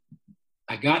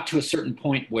got to a certain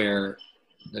point where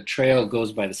the trail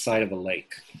goes by the side of a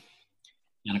lake.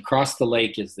 And across the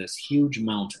lake is this huge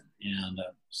mountain, and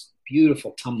a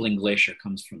beautiful tumbling glacier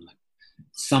comes from the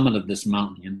summit of this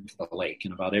mountain into the lake.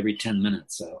 And about every 10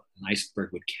 minutes, an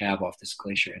iceberg would calve off this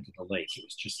glacier into the lake. It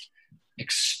was just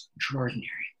extraordinary.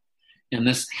 And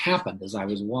this happened as I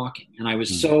was walking, and I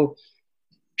was so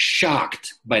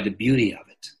shocked by the beauty of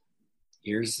it.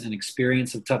 Here's an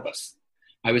experience of tapas.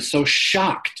 I was so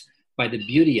shocked by the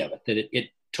beauty of it that it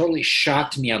totally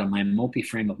shocked me out of my mopey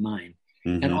frame of mind.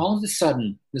 Mm-hmm. And all of a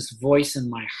sudden, this voice in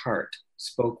my heart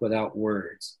spoke without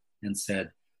words and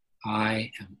said,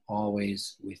 I am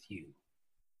always with you.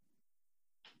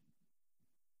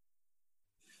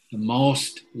 The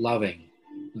most loving,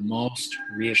 the most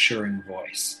reassuring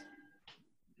voice.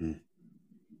 Mm.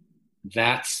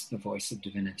 That's the voice of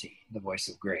divinity, the voice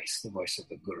of grace, the voice of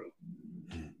the Guru.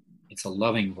 Mm. It's a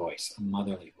loving voice, a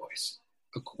motherly voice,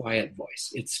 a quiet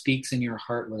voice. It speaks in your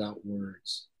heart without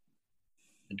words.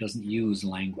 It doesn't use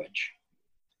language.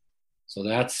 So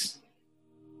that's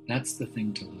the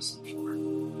thing to listen for.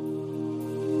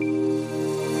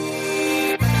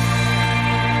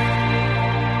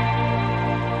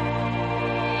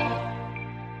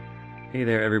 Hey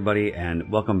there, everybody,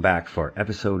 and welcome back for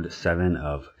episode 7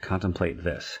 of Contemplate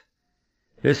This.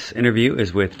 This interview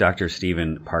is with Dr.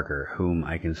 Stephen Parker, whom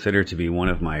I consider to be one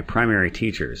of my primary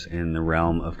teachers in the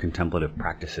realm of contemplative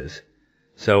practices.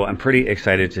 So I'm pretty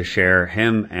excited to share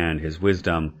him and his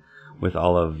wisdom with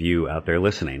all of you out there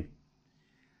listening.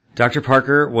 Dr.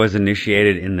 Parker was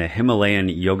initiated in the Himalayan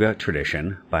yoga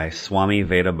tradition by Swami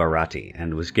Veda Bharati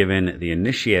and was given the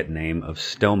initiate name of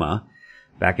Stoma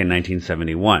back in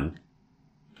 1971.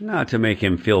 Not to make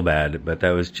him feel bad, but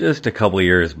that was just a couple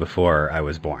years before I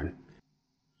was born.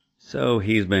 So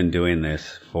he's been doing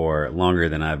this for longer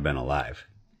than I've been alive.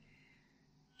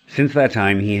 Since that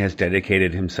time, he has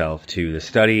dedicated himself to the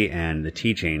study and the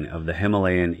teaching of the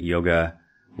Himalayan yoga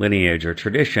lineage or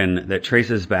tradition that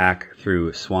traces back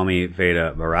through Swami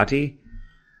Veda Bharati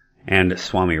and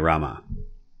Swami Rama.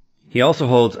 He also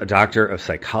holds a Doctor of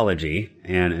Psychology,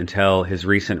 and until his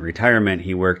recent retirement,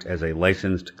 he worked as a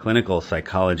licensed clinical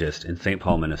psychologist in St.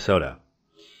 Paul, Minnesota.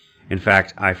 In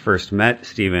fact, I first met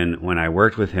Stephen when I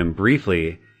worked with him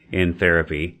briefly in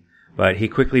therapy, but he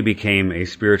quickly became a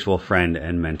spiritual friend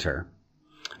and mentor.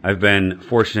 I've been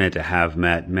fortunate to have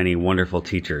met many wonderful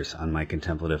teachers on my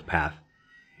contemplative path,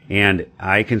 and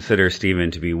I consider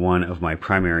Stephen to be one of my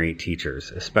primary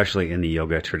teachers, especially in the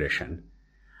yoga tradition.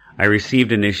 I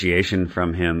received initiation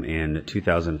from him in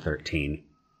 2013.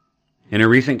 In a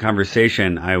recent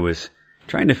conversation, I was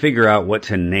trying to figure out what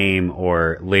to name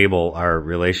or label our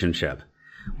relationship.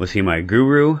 Was he my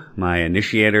guru, my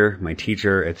initiator, my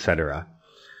teacher, etc.?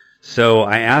 So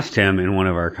I asked him in one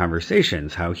of our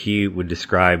conversations how he would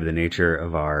describe the nature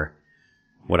of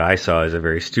what I saw as a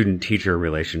very student-teacher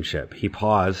relationship. He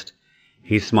paused,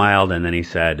 he smiled, and then he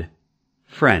said,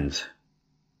 friends.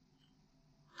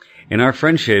 In our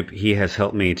friendship, he has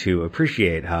helped me to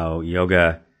appreciate how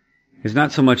yoga is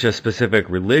not so much a specific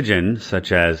religion,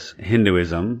 such as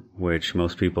Hinduism, which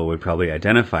most people would probably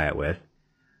identify it with,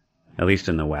 at least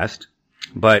in the West,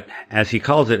 but as he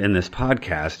calls it in this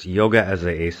podcast, yoga as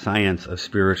a science of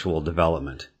spiritual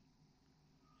development.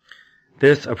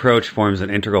 This approach forms an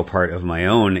integral part of my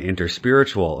own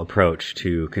interspiritual approach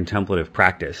to contemplative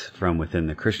practice from within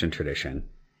the Christian tradition,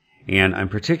 and I'm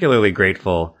particularly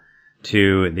grateful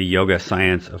to the yoga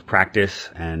science of practice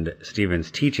and Stephen's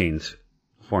teachings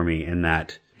for me in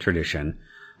that tradition,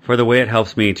 for the way it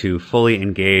helps me to fully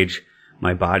engage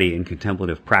my body in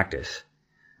contemplative practice.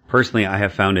 Personally, I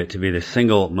have found it to be the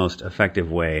single most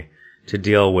effective way to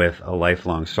deal with a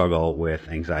lifelong struggle with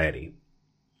anxiety.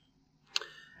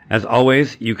 As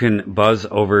always, you can buzz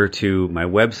over to my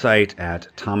website at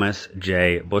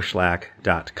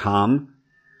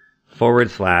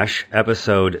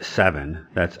thomasjbushlack.com/episode 7.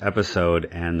 That's episode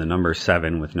and the number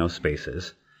 7 with no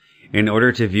spaces, in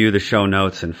order to view the show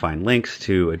notes and find links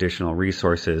to additional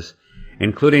resources,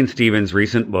 including Stephen's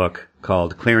recent book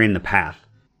called Clearing the Path,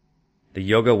 The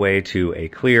Yoga Way to a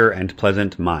Clear and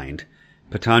Pleasant Mind,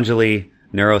 Patanjali,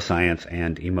 Neuroscience,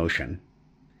 and Emotion.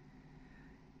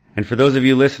 And for those of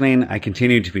you listening, I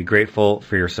continue to be grateful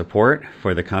for your support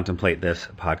for the Contemplate This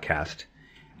podcast.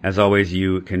 As always,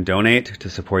 you can donate to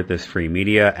support this free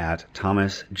media at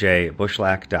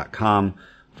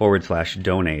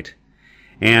thomasjbushlack.com/donate.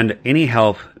 And any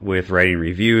help with writing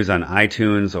reviews on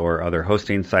iTunes or other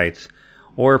hosting sites,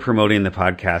 or promoting the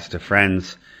podcast to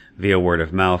friends via word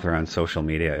of mouth or on social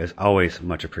media is always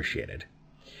much appreciated.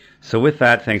 So with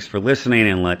that, thanks for listening,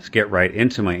 and let's get right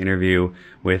into my interview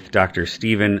with Dr.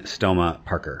 Stephen Stoma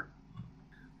Parker.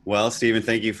 Well, Stephen,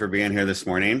 thank you for being here this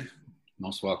morning.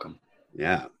 Most welcome.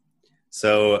 Yeah.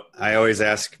 So I always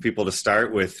ask people to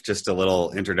start with just a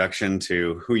little introduction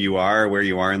to who you are, where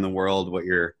you are in the world, what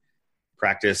your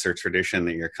practice or tradition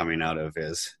that you're coming out of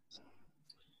is.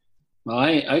 Well,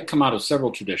 I come out of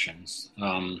several traditions,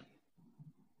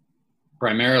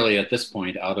 primarily at this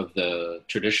point out of the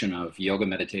tradition of yoga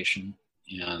meditation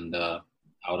and out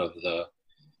of the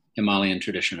Himalayan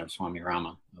tradition of Swami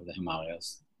Rama of the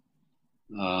Himalayas.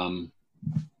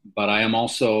 But I am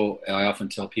also, I often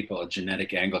tell people, a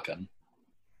genetic Anglican.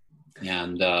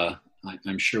 And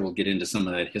I'm sure we'll get into some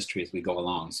of that history as we go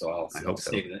along. So I'll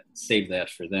save that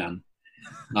for then.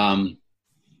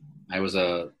 I was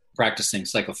a practicing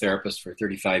psychotherapist for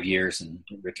 35 years and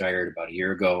retired about a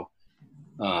year ago.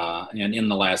 And in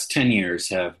the last 10 years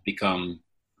have become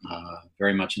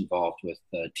very much involved with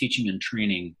teaching and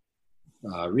training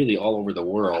really all over the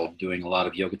world, doing a lot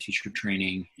of yoga teacher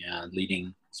training and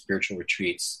leading spiritual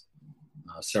retreats,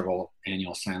 several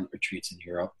annual silent retreats in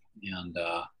Europe and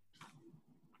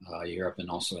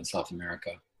also in South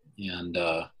America. And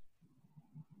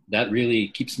that really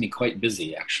keeps me quite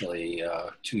busy, actually.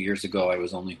 2 years ago, I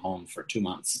was only home for 2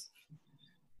 months.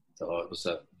 So it was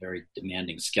a very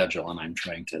demanding schedule, and I'm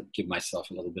trying to give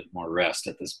myself a little bit more rest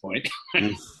at this point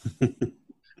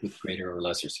with greater or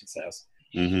lesser success.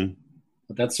 Mm-hmm.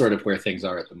 But that's sort of where things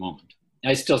are at the moment.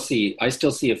 I still see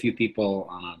a few people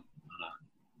on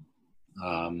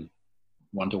a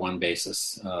one-to-one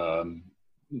basis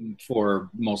for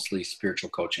mostly spiritual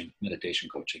coaching, meditation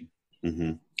coaching.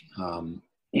 Mm-hmm.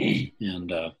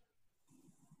 And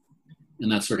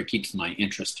that sort of keeps my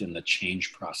interest in the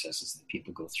change processes that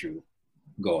people go through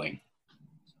going.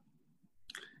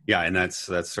 Yeah, and that's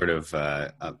sort of,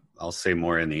 I'll say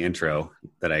more in the intro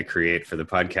that I create for the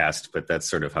podcast, but that's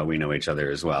sort of how we know each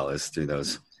other as well, is through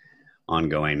those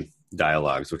ongoing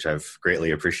dialogues, which I've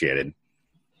greatly appreciated.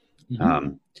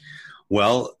 Mm-hmm.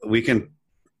 Well,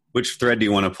 which thread do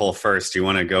you want to pull first? Do you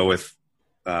want to go with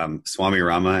Swami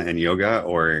Rama and yoga,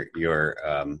 or your,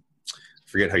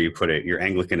 forget how you put it, your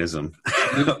Anglicanism?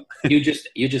 You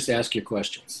just ask your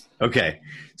questions. Okay.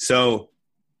 So,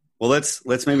 well,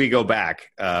 let's maybe go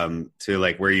back to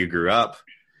like where you grew up.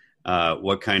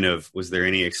 Was there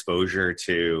any exposure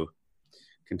to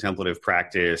contemplative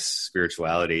practice,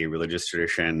 spirituality, religious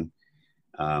tradition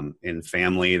in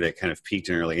family that kind of piqued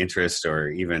an early interest, or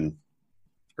even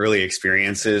early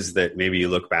experiences that maybe you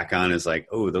look back on as like,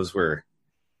 oh, those were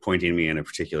pointing me in a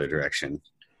particular direction?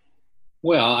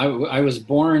 Well, I was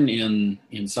born in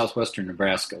southwestern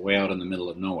Nebraska, way out in the middle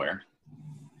of nowhere,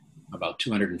 about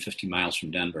 250 miles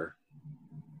from Denver.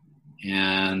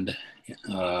 And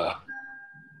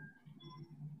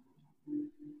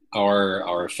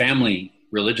our family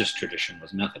religious tradition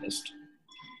was Methodist.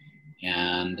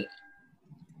 And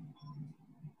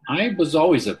I was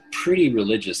always a pretty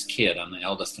religious kid. I'm the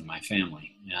eldest in my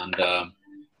family. And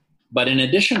but in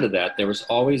addition to that, there was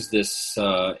always this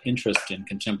interest in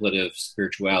contemplative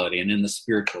spirituality and in the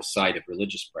spiritual side of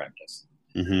religious practice.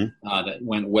 Mm-hmm. That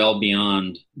went well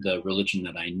beyond the religion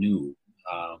that I knew.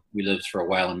 We lived for a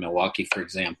while in Milwaukee, for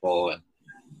example, and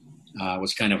it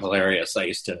was kind of hilarious. I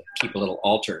used to keep a little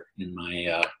altar in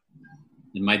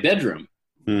my bedroom,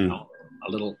 a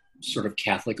little sort of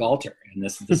Catholic altar, and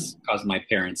this caused my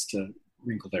parents to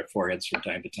wrinkle their foreheads from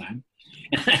time to time.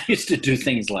 And I used to do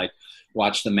things like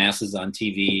watch the masses on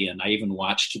TV, and I even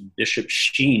watched Bishop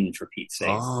Sheen, for Pete's sake.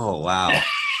 Oh, wow.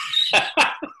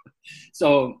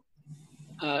 So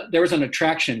there was an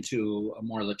attraction to a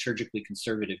more liturgically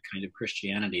conservative kind of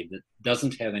Christianity that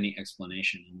doesn't have any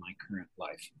explanation in my current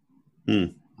life.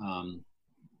 And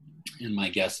my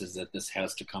guess is that this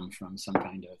has to come from some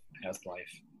kind of past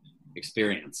life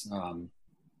experience.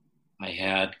 I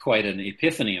had quite an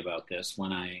epiphany about this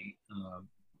when I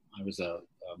was a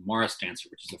Morris dancer,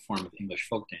 which is a form of English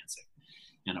folk dancing.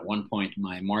 And at one point,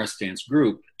 my Morris dance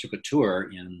group took a tour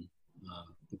in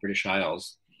the British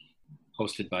Isles,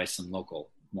 hosted by some local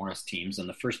Morris teams. And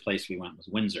the first place we went was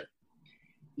Windsor.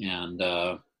 And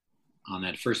on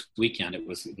that first weekend, it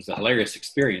was a hilarious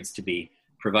experience to be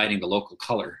providing the local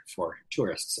color for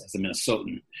tourists as a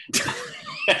Minnesotan.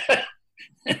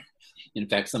 In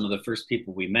fact, some of the first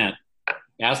people we met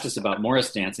asked us about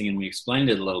Morris dancing, and we explained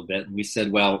it a little bit. And we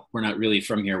said, well, we're not really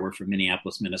from here. We're from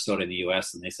Minneapolis, Minnesota in the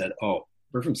U.S. And they said, oh,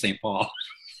 we're from St. Paul.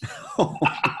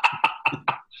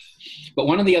 But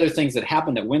one of the other things that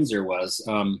happened at Windsor was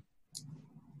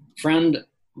friend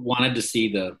wanted to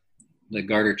see the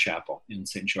Garter Chapel in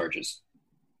St. George's,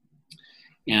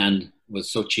 and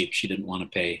was so cheap she didn't want to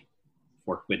pay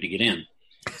 $4 to get in.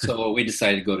 So we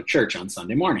decided to go to church on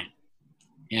Sunday morning.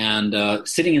 And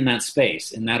sitting in that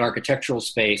space, in that architectural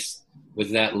space,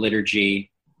 with that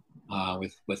liturgy,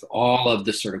 with all of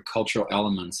the sort of cultural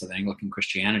elements of Anglican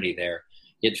Christianity there,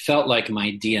 it felt like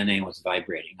my DNA was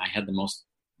vibrating. I had the most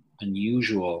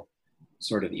unusual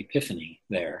sort of epiphany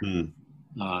there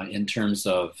in terms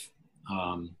of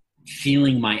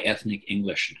feeling my ethnic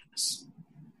Englishness,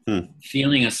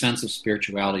 feeling a sense of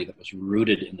spirituality that was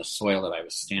rooted in the soil that I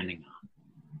was standing on.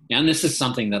 And this is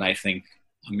something that I think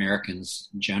Americans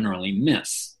generally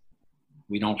miss.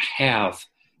 We don't have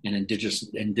an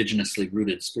indigenously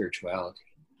rooted spirituality.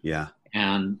 Yeah.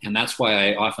 And that's why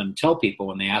I often tell people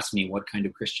when they ask me what kind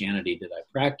of Christianity did I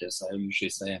practice, I usually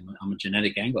say I'm a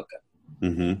genetic Anglican.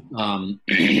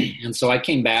 And so I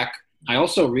came back. I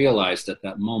also realized at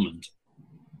that moment,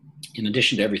 in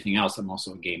addition to everything else, I'm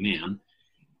also a gay man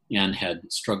and had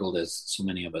struggled, as so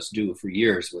many of us do, for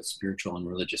years with spiritual and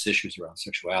religious issues around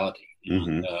sexuality.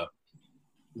 And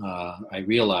I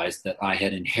realized that I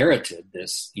had inherited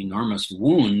this enormous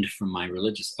wound from my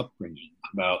religious upbringing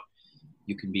about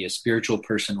you can be a spiritual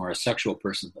person or a sexual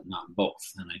person, but not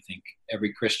both. And I think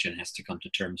every Christian has to come to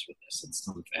terms with this in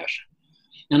some fashion.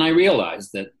 And I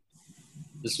realized that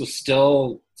this was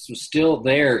still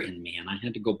there in me, and I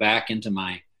had to go back into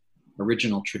my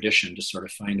original tradition to sort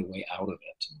of find a way out of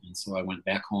it. And so I went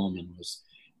back home and was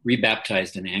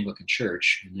rebaptized in the Anglican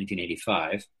Church in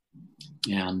 1985.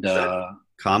 And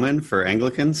common for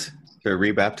Anglicans to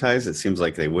rebaptize? It seems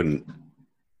like they wouldn't.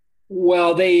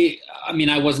 Well,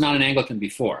 I was not an Anglican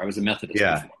before. I was a Methodist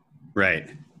before.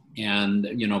 Right. And,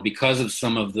 because of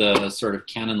some of the sort of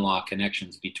canon law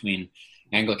connections between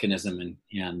Anglicanism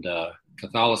and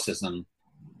Catholicism,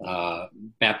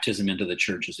 baptism into the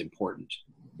church is important.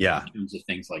 Yeah. In terms of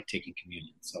things like taking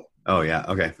communion. So. Oh, yeah.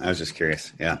 Okay. I was just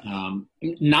curious. Yeah.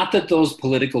 Not that those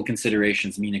political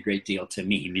considerations mean a great deal to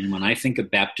me. I mean, when I think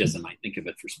of baptism, I think of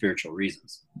it for spiritual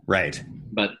reasons. Right.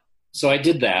 But so I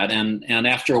did that. And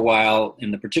after a while,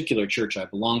 in the particular church I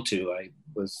belonged to, I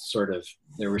was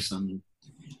there were some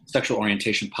sexual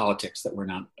orientation politics that were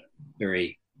not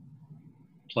very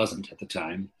pleasant at the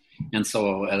time. And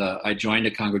so I joined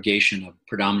a congregation of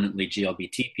predominantly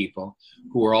GLBT people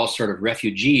who were all sort of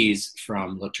refugees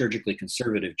from liturgically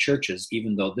conservative churches,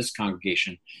 even though this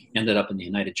congregation ended up in the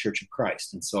United Church of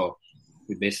Christ. And so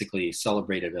we basically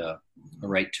celebrated a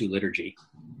Rite 2 liturgy,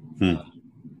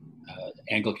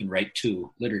 Anglican Rite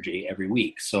 2 liturgy every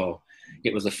week. So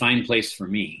it was a fine place for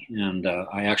me. And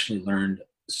I actually learned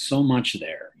so much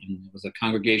there. And it was a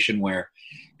congregation where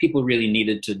people really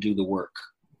needed to do the work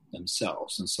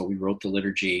themselves. And so we wrote the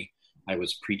liturgy. I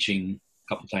was preaching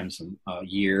a couple times a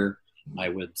year. I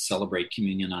would celebrate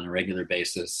communion on a regular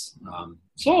basis.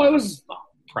 So I was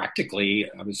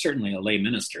certainly a lay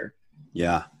minister.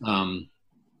 Yeah.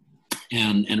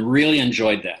 And really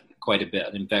enjoyed that quite a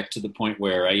bit. In fact, to the point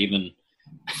where I even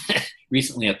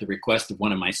recently, at the request of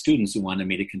one of my students who wanted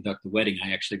me to conduct the wedding,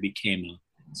 I actually became a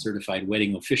certified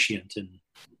wedding officiant in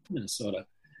Minnesota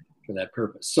for that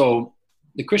purpose. So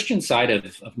the Christian side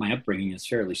of my upbringing is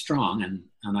fairly strong,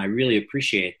 and I really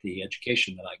appreciate the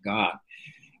education that I got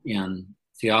in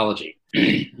theology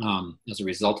as a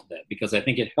result of that, because I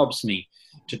think it helps me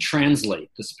to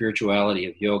translate the spirituality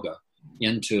of yoga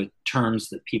into terms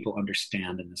that people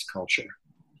understand in this culture,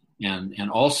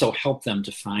 and also help them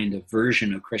to find a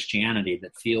version of Christianity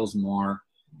that feels more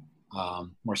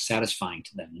satisfying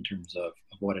to them in terms of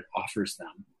what it offers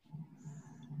them.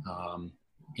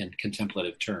 In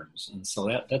contemplative terms. And so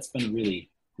that's been a really,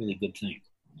 really good thing.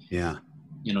 Yeah.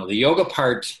 The yoga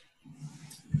part,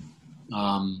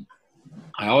 I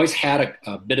always had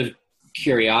a bit of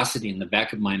curiosity in the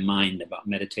back of my mind about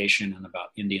meditation and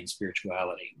about Indian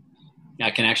spirituality.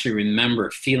 I can actually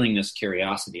remember feeling this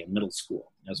curiosity in middle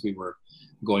school as we were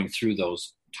going through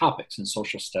those topics in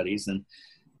social studies. And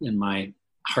in my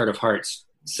heart of hearts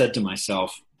said to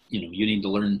myself, you need to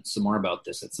learn some more about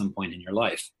this at some point in your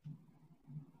life.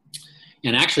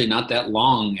 And actually not that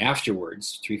long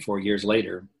afterwards, 3-4 years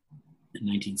later, in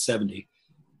 1970,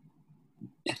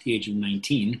 at the age of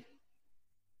 19,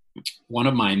 one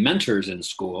of my mentors in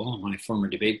school, my former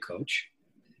debate coach,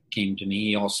 came to me.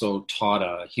 He also taught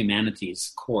a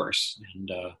humanities course, and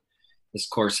this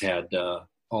course had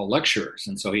all lecturers.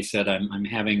 And so he said, I'm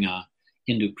having a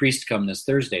Hindu priest come this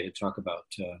Thursday to talk about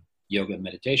yoga and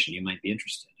meditation. You might be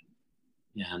interested.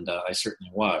 And I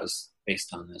certainly was,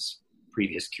 based on this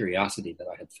previous curiosity that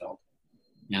I had felt.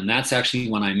 And that's actually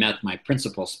when I met my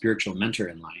principal spiritual mentor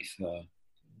in life,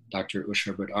 Dr.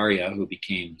 Usha Arya, who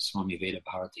became Swami Veda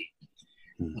Bharati.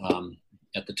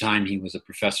 At the time, he was a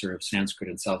professor of Sanskrit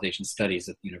and South Asian Studies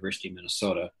at the University of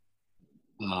Minnesota.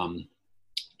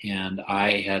 And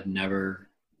I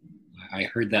I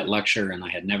heard that lecture, and I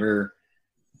had never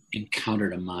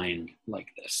encountered a mind like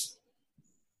this.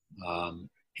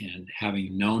 And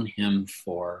having known him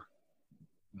for,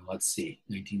 let's see,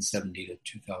 1970 to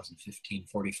 2015,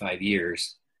 45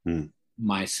 years,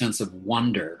 my sense of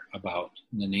wonder about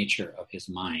the nature of his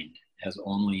mind has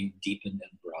only deepened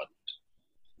and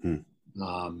broadened.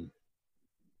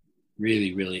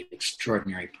 Really, really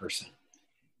extraordinary person.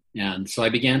 And so I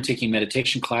began taking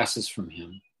meditation classes from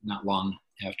him not long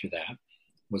after that.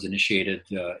 Was initiated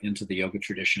into the yoga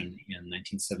tradition in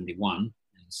 1971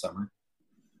 in the summer.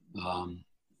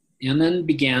 And then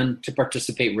began to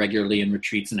participate regularly in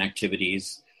retreats and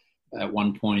activities. At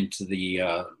one point,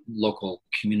 the local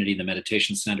community, the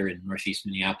Meditation Center in Northeast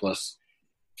Minneapolis,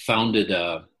 founded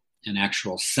an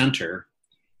actual center.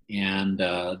 And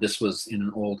this was in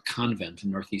an old convent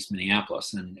in Northeast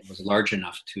Minneapolis. And it was large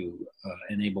enough to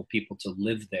enable people to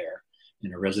live there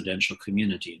in a residential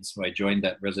community. And so I joined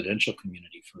that residential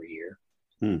community for a year,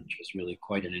 which was really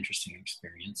quite an interesting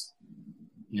experience.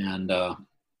 And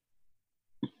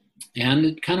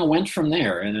it kind of went from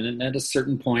there. And at a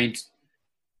certain point,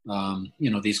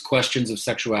 these questions of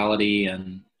sexuality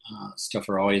and stuff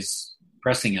are always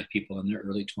pressing at people in their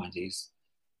early 20s.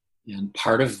 And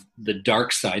part of the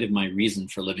dark side of my reason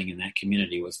for living in that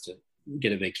community was to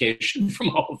get a vacation from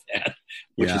all of that,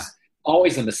 which is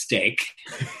always a mistake.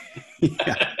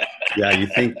 Yeah,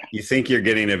 you think you're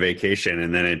getting a vacation,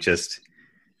 and then it just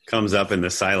comes up in the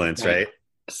silence, right?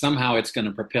 Somehow it's going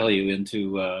to propel you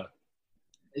into the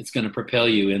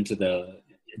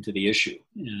issue,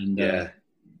 and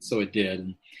so it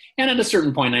did. And at a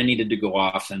certain point, I needed to go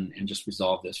off and just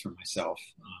resolve this for myself,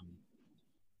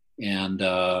 and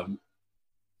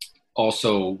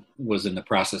also was in the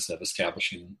process of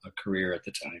establishing a career at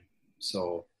the time.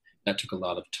 So that took a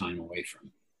lot of time away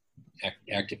from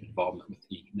active involvement with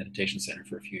the meditation center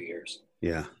for a few years.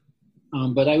 Yeah.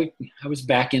 But I was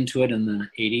back into it in the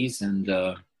 80s and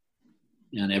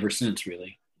ever since,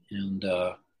 really. And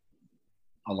a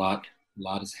lot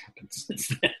has happened since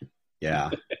then.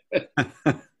 Yeah.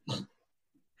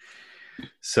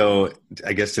 So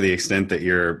I guess to the extent that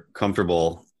you're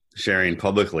comfortable sharing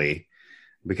publicly,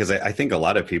 because I think a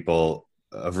lot of people,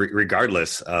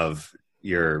 regardless of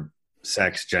your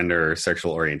sex, gender, or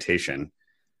sexual orientation,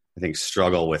 I think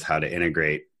struggle with how to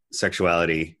integrate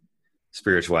sexuality,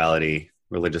 spirituality,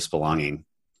 religious belonging.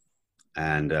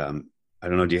 And I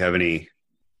don't know, do you have any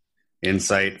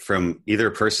insight from either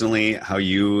personally how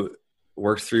you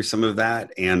worked through some of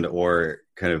that and or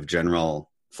kind of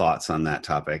general thoughts on that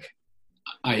topic?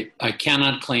 I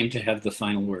cannot claim to have the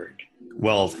final word.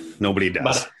 Well, nobody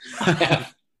does.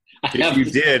 If you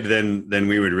did, then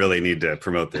we would really need to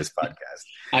promote this podcast.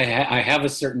 I have a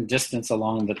certain distance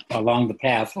along the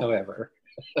path, however.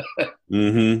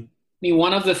 Mm-hmm. I mean,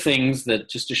 one of the things that,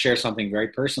 just to share something very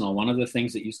personal, one of the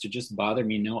things that used to just bother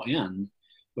me no end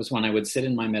was when I would sit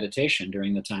in my meditation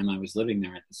during the time I was living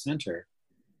there at the center,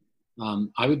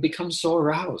 I would become so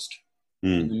aroused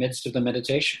in the midst of the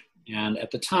meditation. And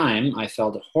at the time, I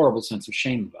felt a horrible sense of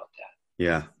shame about that.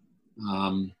 Yeah.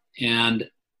 And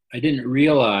I didn't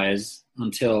realize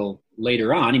until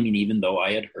later on, I mean, even though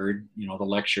I had heard, the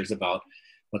lectures about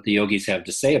what the yogis have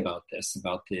to say about this,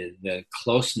 about the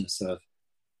closeness of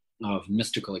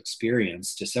mystical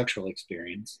experience to sexual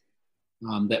experience,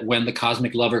 that when the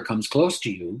cosmic lover comes close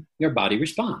to you, your body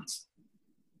responds.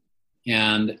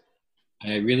 And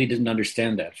I really didn't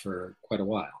understand that for quite a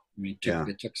while. I mean,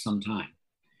 it took some time.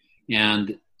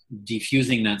 And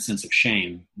diffusing that sense of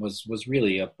shame was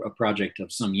really a project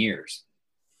of some years.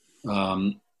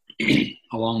 Along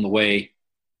the way,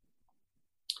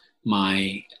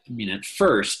 at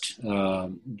first,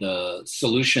 the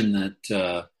solution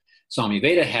that Swami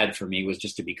Veda had for me was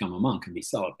just to become a monk and be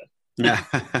celibate.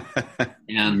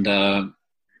 And,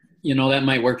 that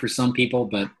might work for some people,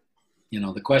 but,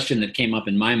 the question that came up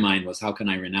in my mind was, how can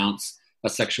I renounce a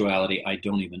sexuality I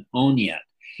don't even own yet?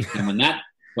 And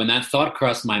when that thought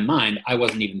crossed my mind, I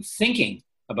wasn't even thinking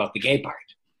about the gay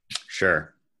part.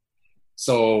 Sure.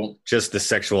 So just the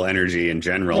sexual energy in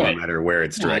general, right. No matter where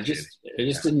it's directed. It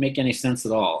just didn't make any sense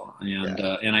at all.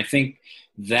 And I think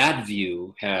that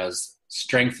view has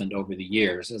strengthened over the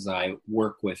years as I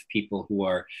work with people who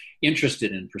are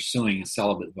interested in pursuing a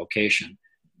celibate vocation.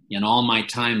 In all my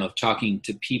time of talking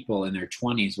to people in their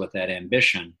 20s with that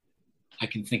ambition, I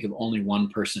can think of only one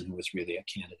person who was really a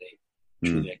candidate.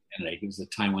 Truly a candidate. He was a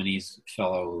Taiwanese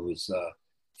fellow whose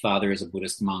father is a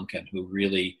Buddhist monk and who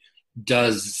really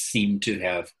does seem to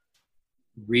have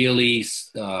really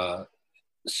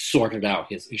sorted out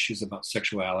his issues about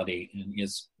sexuality and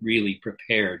is really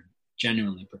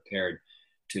genuinely prepared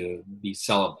to be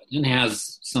celibate and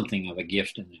has something of a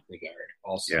gift in that regard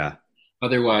also. Yeah.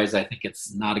 Otherwise, I think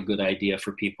it's not a good idea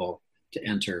for people to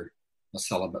enter a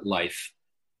celibate life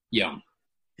young.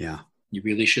 Yeah. You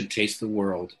really should taste the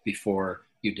world before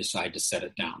you decide to set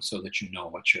it down, so that you know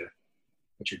what you're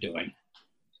doing.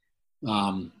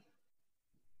 I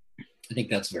think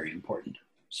that's very important.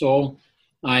 So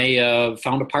I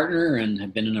found a partner and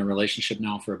have been in a relationship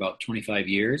now for about 25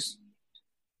 years.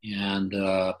 And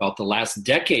about the last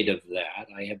decade of that,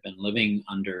 I have been living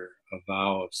under a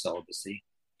vow of celibacy,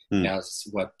 as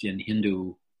what in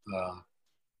Hindu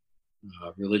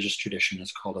religious tradition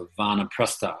is called a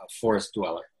vanaprastha, a forest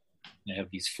dweller. They have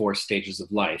these 4 stages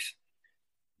of life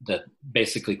that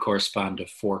basically correspond to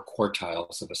 4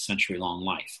 quartiles of a century-long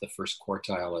life. The first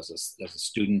quartile as a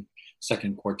student,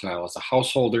 second quartile as a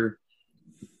householder,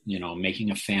 making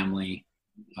a family,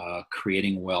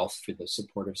 creating wealth for the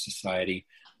support of society.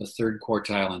 The third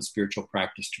quartile in spiritual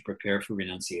practice to prepare for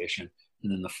renunciation,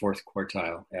 and then the fourth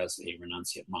quartile as a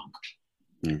renunciate monk.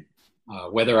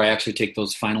 Whether I actually take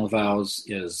those final vows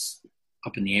is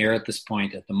up in the air at this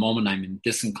point. At the moment, I'm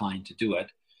disinclined to do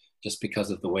it, just because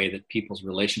of the way that people's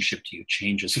relationship to you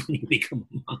changes when you become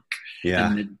a monk.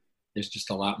 Yeah. And there's just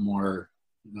a lot more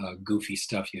goofy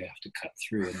stuff you have to cut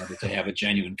through in order to have a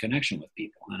genuine connection with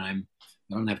people. And I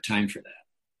don't have time for that.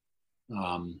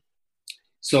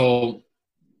 So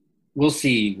we'll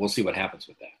see what happens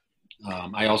with that.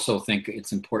 I also think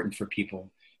it's important for people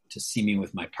to see me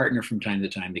with my partner from time to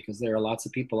time, because there are lots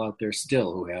of people out there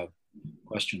still who have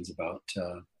questions about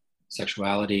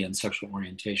sexuality and sexual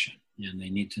orientation, and they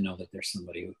need to know that there's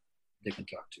somebody who they can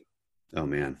talk to. Oh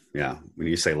man. Yeah. When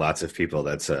you say lots of people,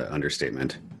 that's an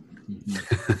understatement.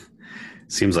 Mm-hmm.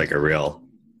 Seems like a real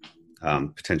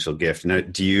potential gift. Now,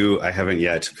 I haven't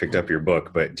yet picked up your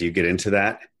book, but do you get into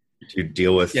that? Do you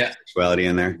deal with sexuality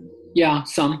in there? Yeah,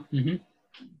 some. Mm-hmm.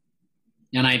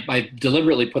 And I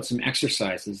deliberately put some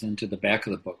exercises into the back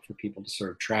of the book for people to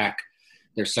sort of track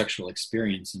their sexual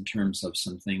experience in terms of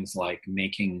some things like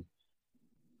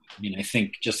I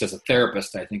think just as a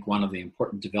therapist, I think one of the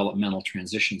important developmental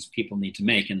transitions people need to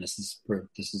make, and this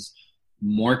is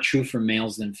more true for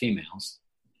males than females,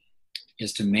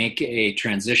 is to make a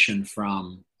transition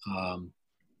from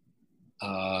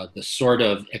the sort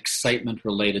of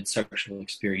excitement-related sexual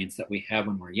experience that we have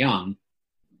when we're young,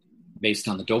 based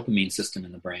on the dopamine system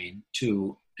in the brain,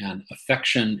 to an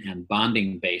affection and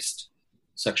bonding-based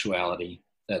sexuality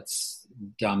that's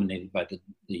dominated by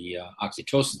the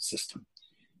oxytocin system.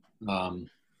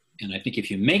 And I think if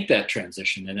you make that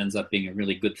transition, it ends up being a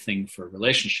really good thing for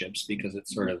relationships, because it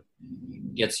sort of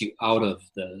gets you out of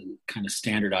the kind of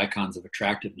standard icons of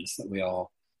attractiveness that we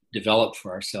all develop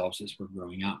for ourselves as we're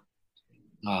growing up.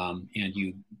 And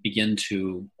you begin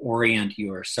to orient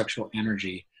your sexual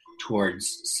energy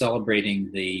towards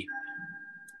celebrating the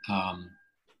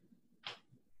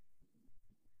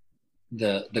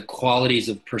qualities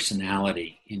of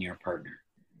personality in your partner.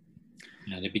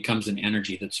 And it becomes an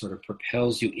energy that sort of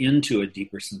propels you into a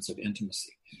deeper sense of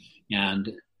intimacy.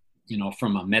 And,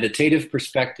 from a meditative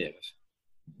perspective,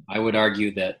 I would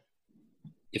argue that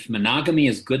if monogamy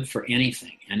is good for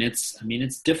anything, and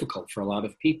it's difficult for a lot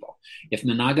of people. If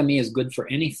monogamy is good for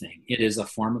anything, it is a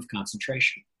form of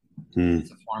concentration.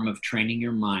 It's a form of training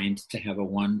your mind to have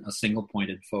a single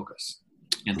pointed focus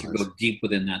and to go deep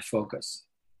within that focus.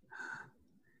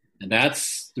 And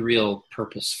that's the real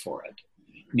purpose for it.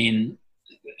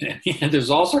 There's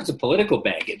all sorts of political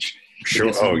baggage.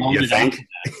 Sure. Oh, you think?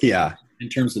 Yeah. In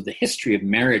terms of the history of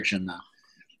marriage in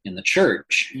the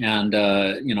church, and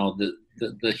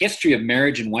the history of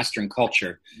marriage in Western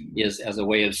culture is as a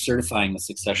way of certifying the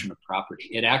succession of property.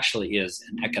 It actually is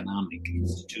an economic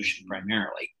institution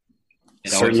primarily.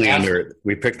 Certainly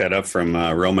we picked that up from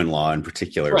Roman law in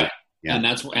particular. Right. Yeah.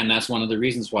 And that's one of the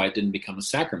reasons why it didn't become a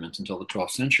sacrament until the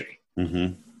 12th century.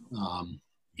 Mm-hmm.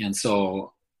 And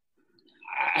so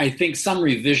I think some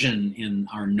revision in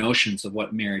our notions of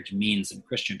what marriage means in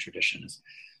Christian tradition is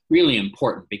really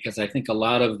important, because I think a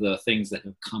lot of the things that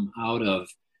have come out of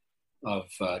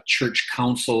church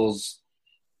councils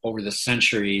over the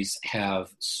centuries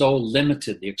have so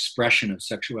limited the expression of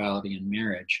sexuality in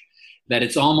marriage that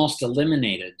it's almost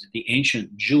eliminated the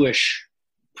ancient Jewish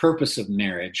purpose of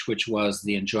marriage, which was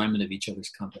the enjoyment of each other's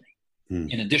company,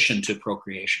 in addition to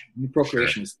procreation.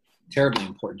 Procreation is terribly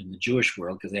important in the Jewish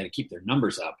world because they had to keep their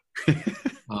numbers up.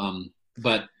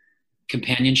 But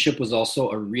companionship was also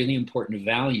a really important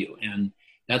value, and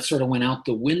that sort of went out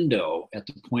the window at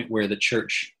the point where the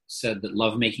church said that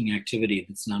lovemaking activity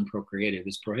that's non-procreative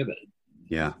is prohibited.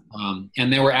 Yeah.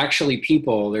 And there were actually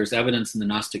there's evidence in the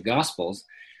Gnostic Gospels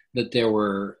that there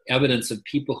were evidence of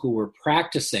people who were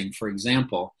practicing, for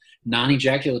example,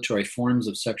 non-ejaculatory forms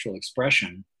of sexual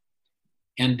expression,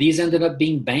 and these ended up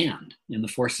being banned in the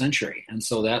 4th century. And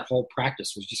so that whole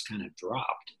practice was just kind of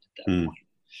dropped at that point.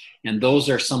 And those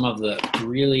are some of the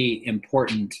really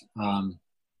important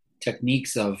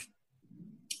techniques of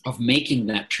making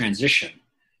that transition.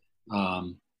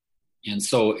 And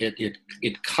so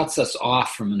it cuts us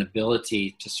off from an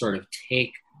ability to sort of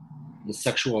take the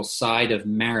sexual side of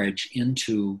marriage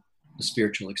into the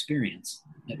spiritual experience.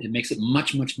 It makes it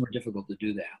much, much more difficult to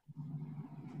do that.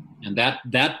 And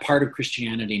that part of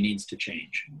Christianity needs to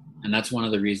change. And that's one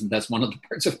of the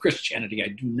parts of Christianity I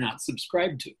do not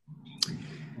subscribe to.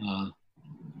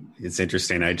 It's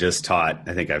interesting. I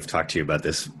think I've talked to you about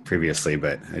this previously,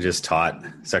 but I just taught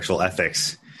sexual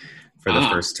ethics for the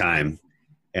first time.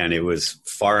 And it was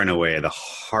far and away the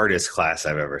hardest class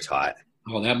I've ever taught.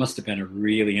 Oh, that must have been a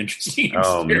really interesting experience.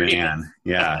 Oh, man.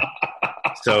 Yeah.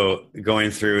 So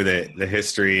going through the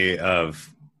history of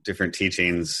different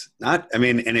teachings, and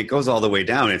it goes all the way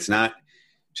down. It's not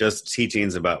just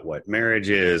teachings about what marriage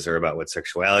is or about what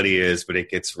sexuality is, but it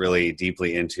gets really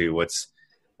deeply into what's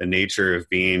the nature of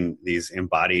being these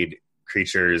embodied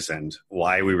creatures and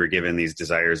why we were given these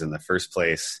desires in the first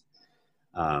place.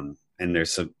 And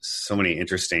there's so many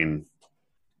interesting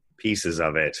pieces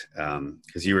of it.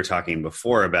 Because you were talking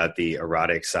before about the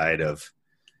erotic side of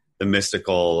the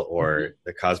mystical or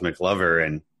the cosmic lover.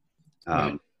 And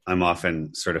I'm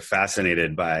often sort of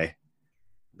fascinated by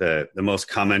the most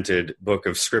commented book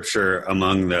of scripture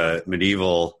among the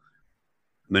medieval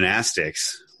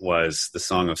monastics was the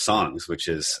Song of Songs, which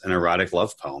is an erotic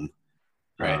love poem.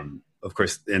 Right. Of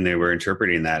course, and they were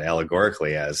interpreting that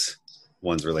allegorically as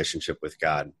one's relationship with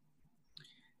God.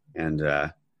 And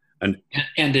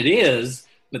it is,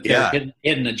 but their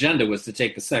hidden agenda was to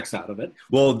take the sex out of it.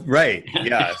 Well, right.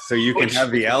 Yeah. So you can have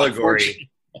the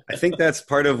allegory. I think that's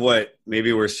part of what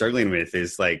maybe we're struggling with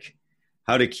is like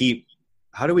how do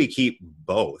we keep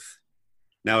both?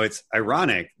 Now it's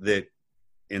ironic that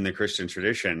in the Christian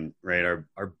tradition, right,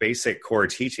 our basic core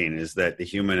teaching is that the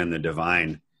human and the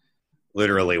divine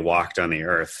literally walked on the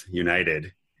earth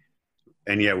united.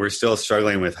 And yet we're still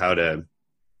struggling with how to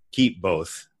keep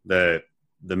both the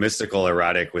mystical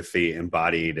erotic with the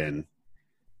embodied and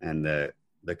the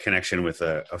connection with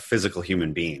a physical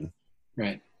human being.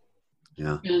 Right.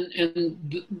 Yeah. And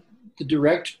the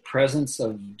direct presence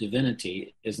of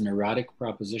divinity is an erotic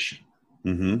proposition.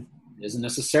 Mm-hmm. It isn't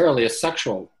necessarily a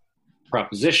sexual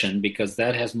proposition because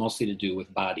that has mostly to do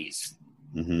with bodies.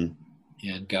 Mm-hmm.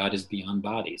 And God is beyond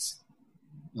bodies.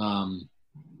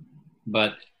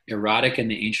 But erotic in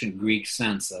the ancient Greek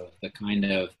sense of the kind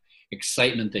of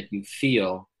excitement that you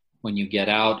feel when you get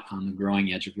out on the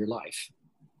growing edge of your life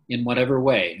in whatever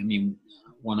way. I mean,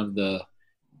 one of the,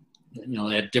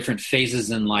 at different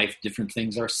phases in life, different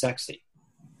things are sexy.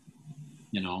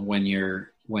 When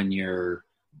you're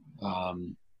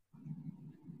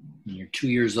 2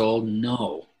 years old,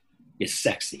 no is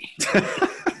sexy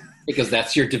because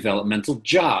that's your developmental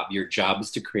job. Your job is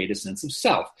to create a sense of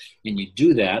self. And you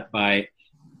do that by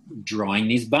drawing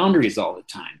these boundaries all the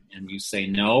time. And you say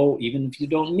no, even if you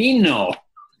don't mean no.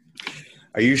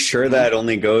 Are you sure that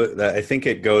I think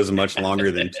it goes much longer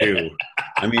than 2.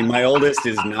 I mean, my oldest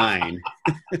is 9.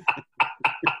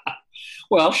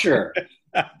 Well, sure.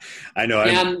 I know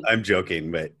I'm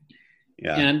joking, but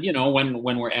yeah. And,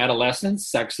 when we're adolescents,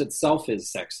 sex itself is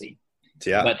sexy.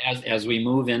 Yeah. But as we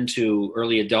move into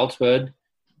early adulthood,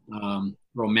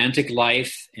 romantic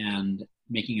life and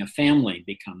making a family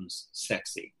becomes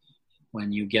sexy.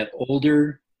 When you get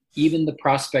older, even the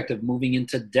prospect of moving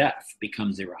into death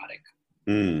becomes erotic.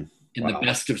 In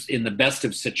the best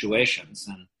of situations.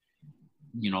 And,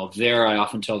 there I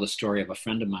often tell the story of a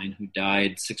friend of mine who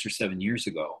died 6 or 7 years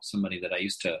ago, somebody that I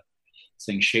used to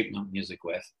sing shape note music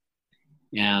with.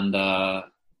 And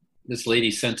this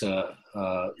lady sent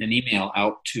an email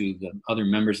out to the other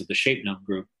members of the shape note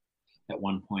group at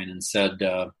one point and said,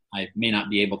 I may not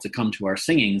be able to come to our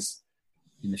singings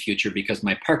in the future because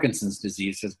my Parkinson's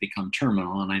disease has become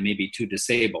terminal and I may be too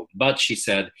disabled. But she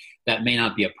said, that may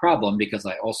not be a problem because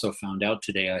I also found out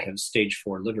today I have stage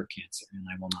 4 liver cancer and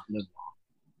I will not live long.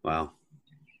 Wow.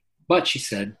 But she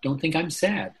said, don't think I'm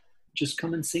sad. Just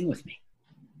come and sing with me,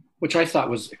 which I thought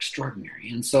was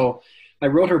extraordinary. And so I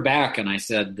wrote her back and I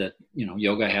said that,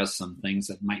 yoga has some things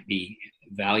that might be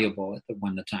valuable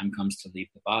when the time comes to leave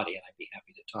the body. And I'd be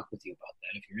happy to talk with you about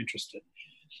that if you're interested.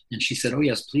 And she said, oh,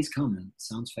 yes, please come. And it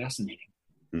sounds fascinating.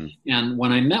 And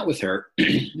when I met with her,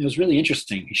 it was really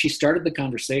interesting. She started the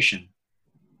conversation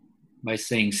by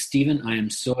saying, Stephen, I am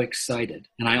so excited.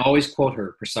 And I always quote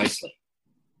her precisely.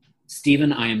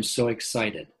 Stephen, I am so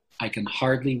excited. I can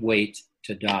hardly wait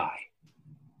to die.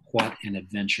 What an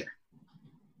adventure.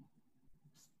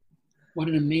 What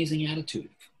an amazing attitude.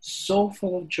 So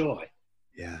full of joy.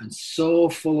 Yeah. And so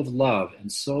full of love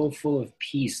and so full of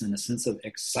peace and a sense of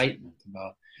excitement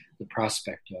about the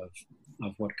prospect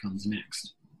of what comes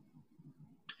next.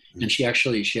 Mm-hmm. And she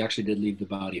actually did leave the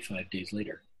body 5 days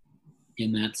later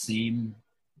in that same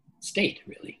state,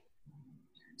 really.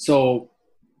 So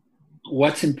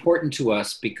what's important to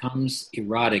us becomes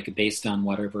erotic based on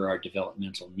whatever our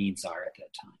developmental needs are at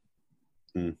that time.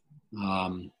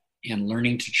 And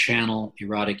learning to channel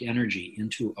erotic energy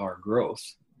into our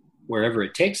growth, wherever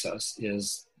it takes us,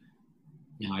 is,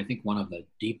 I think one of the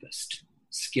deepest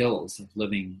skills of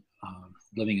living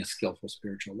a skillful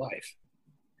spiritual life.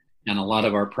 And a lot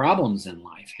of our problems in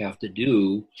life have to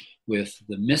do with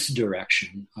the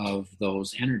misdirection of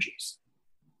those energies.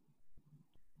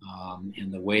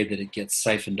 And the way that it gets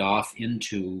siphoned off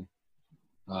into,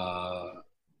 the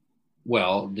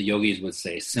yogis would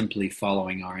say, simply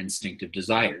following our instinctive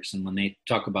desires. And when they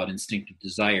talk about instinctive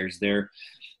desires, their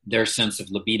sense of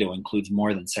libido includes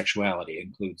more than sexuality. It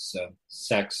includes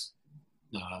sex,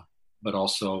 but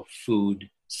also food,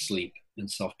 sleep, and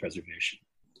self-preservation.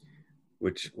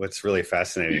 What's really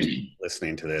fascinating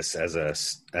listening to this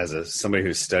as somebody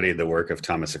who's studied the work of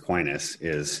Thomas Aquinas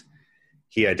is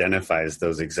he identifies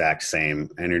those exact same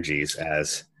energies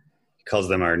as, he calls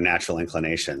them our natural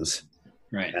inclinations.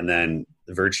 Right. And then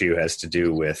the virtue has to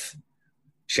do with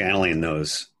channeling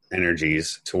those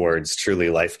energies towards truly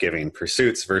life-giving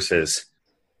pursuits versus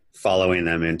following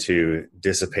them into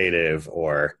dissipative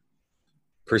or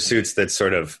pursuits that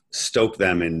sort of stoke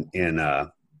them in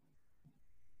a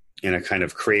kind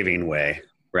of craving way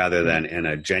rather than in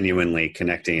a genuinely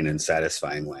connecting and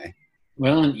satisfying way.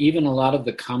 Well, and even a lot of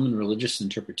the common religious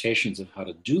interpretations of how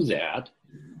to do that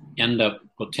end up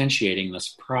potentiating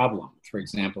this problem. For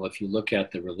example, if you look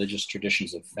at the religious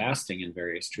traditions of fasting in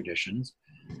various traditions,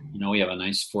 we have a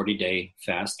nice 40-day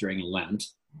fast during Lent.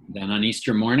 Then on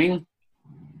Easter morning,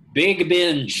 big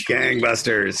binge.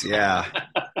 Gangbusters, yeah.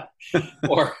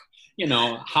 Or,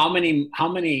 how many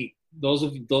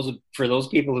for those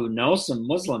people who know some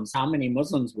Muslims, how many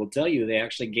Muslims will tell you they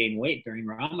actually gain weight during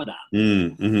Ramadan?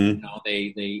 Mm-hmm.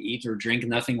 They eat or drink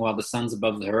nothing while the sun's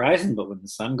above the horizon, but when the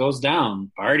sun goes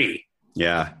down, party.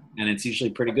 Yeah. And it's usually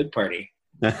a pretty good party.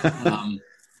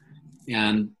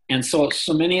 And so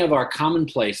many of our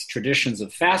commonplace traditions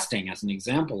of fasting, as an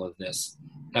example of this,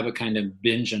 have a kind of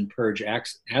binge and purge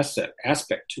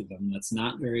aspect to them that's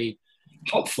not very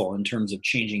helpful in terms of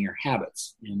changing your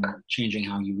habits and changing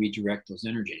how you redirect those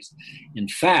energies. In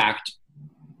fact,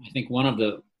 I think one of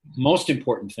the most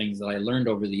important things that I learned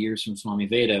over the years from Swami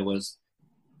Veda was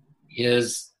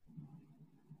his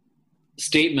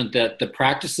statement that the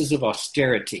practices of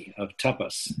austerity, of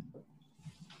tapas,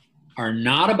 are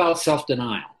not about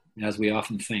self-denial, as we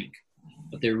often think,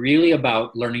 but they're really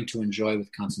about learning to enjoy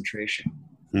with concentration.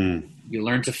 You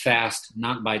learn to fast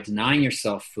not by denying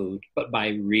yourself food, but by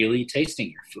really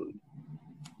tasting your food.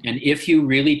 And if you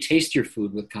really taste your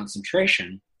food with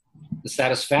concentration, the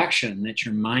satisfaction that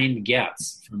your mind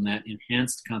gets from that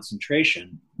enhanced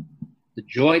concentration, the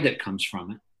joy that comes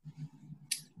from it,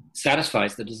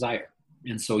 satisfies the desire.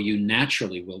 And so you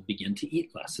naturally will begin to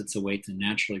eat less. It's a way to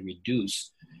naturally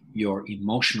reduce your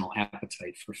emotional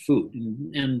appetite for food.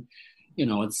 And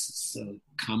it's a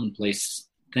commonplace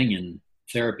thing in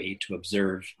therapy to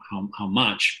observe how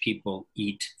much people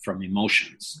eat from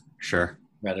emotions. Sure.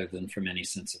 Rather than from any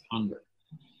sense of hunger.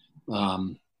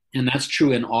 And that's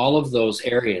true in all of those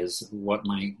areas, what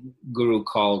my guru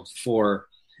called 4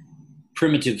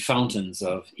 primitive fountains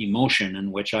of emotion,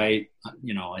 in which I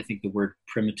think the word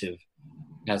primitive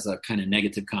has a kind of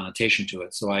negative connotation to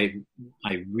it. So I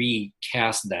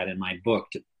recast that in my book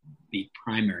to be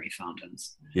primary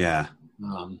fountains. Yeah.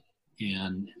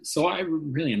 And so I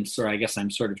really am sorry. I guess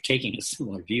I'm sort of taking a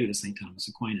similar view to St. Thomas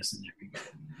Aquinas in that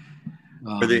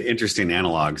regard. Are the interesting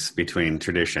analogs between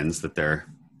traditions that they're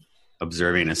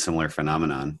observing a similar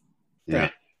phenomenon? Yeah.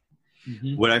 Right.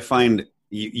 Mm-hmm. What I find,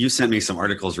 you sent me some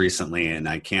articles recently, and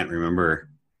I can't remember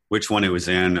which one it was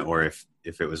in, or if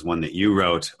it was one that you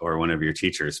wrote or one of your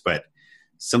teachers, but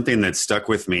something that stuck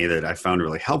with me that I found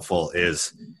really helpful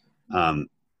is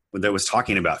that was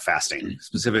talking about fasting,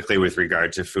 specifically with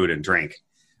regard to food and drink,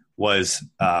 was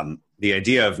the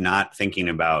idea of not thinking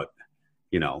about,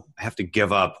 I have to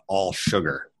give up all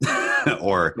sugar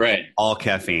or all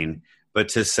caffeine, but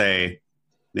to say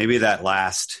maybe that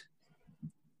last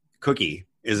cookie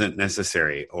isn't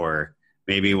necessary, or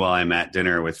maybe while I'm at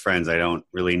dinner with friends, I don't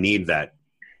really need that.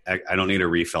 I don't need a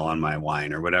refill on my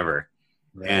wine or whatever.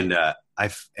 Right.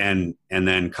 And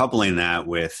then coupling that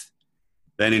with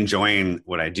then enjoying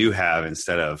what I do have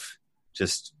instead of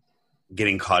just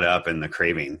getting caught up in the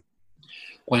craving.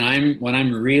 When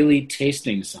I'm really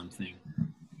tasting something,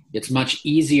 it's much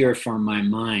easier for my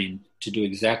mind to do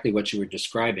exactly what you were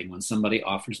describing when somebody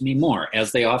offers me more,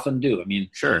 as they often do. I mean,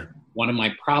 sure. One of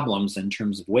my problems in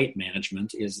terms of weight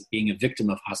management is being a victim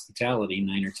of hospitality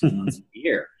 9 or 10 months a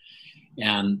year.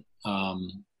 And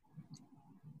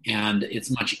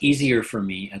it's much easier for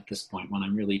me at this point when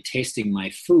I'm really tasting my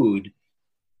food,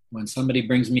 when somebody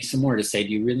brings me some more, to say,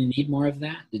 do you really need more of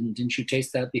that? Didn't you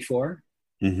taste that before?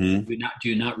 Mm-hmm. Do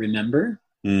you not remember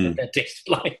what that tastes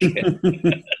like?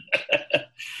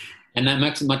 And that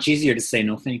makes it much easier to say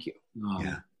no, thank you.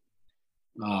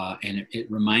 And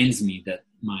it reminds me that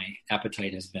my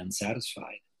appetite has been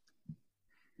satisfied.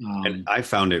 And I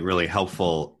found it really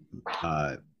helpful.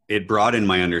 It broadened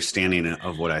my understanding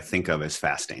of what I think of as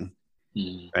fasting,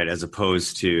 right? As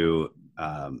opposed to,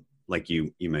 like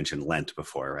you mentioned Lent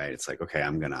before, right? It's like, okay,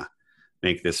 I'm going to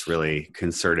make this really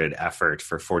concerted effort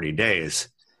for 40 days.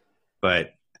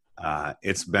 But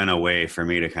it's been a way for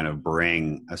me to kind of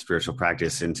bring a spiritual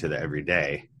practice into the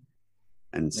everyday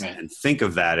and think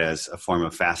of that as a form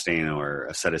of fasting or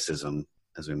asceticism,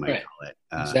 as we might call it.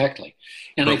 Exactly.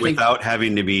 And but without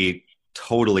having to be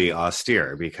totally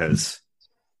austere, because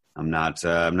I'm not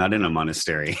in a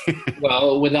monastery.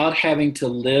 Well, without having to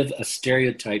live a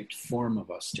stereotyped form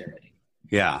of austerity.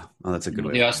 Yeah, well, that's a good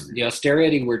way. The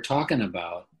austerity we're talking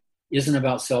about isn't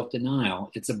about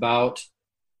self-denial. It's about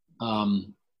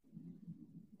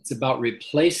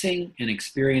replacing an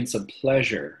experience of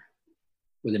pleasure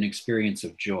with an experience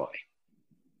of joy.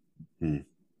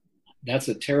 That's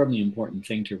a terribly important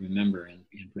thing to remember in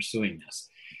pursuing this.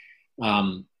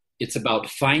 It's about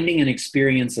finding an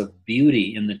experience of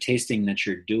beauty in the tasting that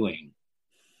you're doing.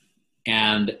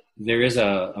 And there is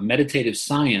a meditative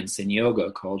science in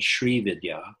yoga called Sri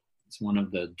Vidya. It's one of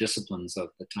the disciplines of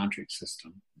the tantric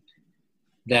system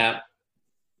that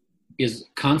is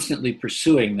constantly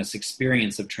pursuing this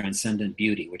experience of transcendent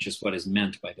beauty, which is what is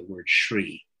meant by the word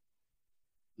Shri.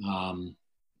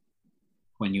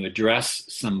 When you address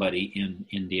somebody in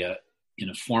India in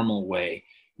a formal way,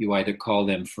 you either call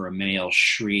them for a male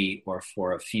Shri or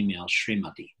for a female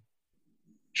Srimati.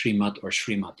 Srimat or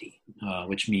Srimati,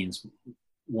 which means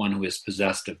one who is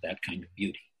possessed of that kind of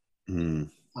beauty.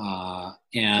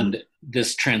 And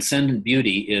this transcendent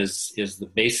beauty is the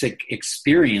basic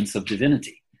experience of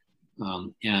divinity.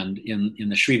 And in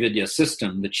the Sri Vidya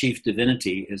system, the chief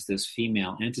divinity is this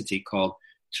female entity called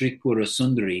Tripura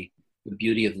Sundari, the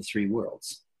beauty of the three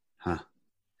worlds,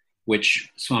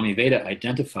 which Swami Veda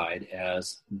identified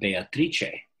as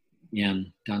Beatrice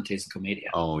in Dante's Commedia.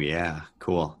 Oh yeah,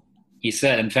 cool. He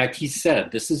said, these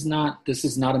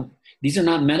are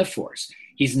not metaphors.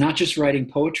 He's not just writing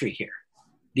poetry here.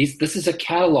 This is a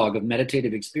catalog of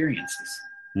meditative experiences.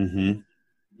 And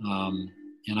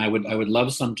I would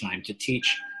love sometime to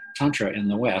teach Tantra in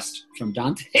the West from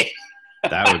Dante.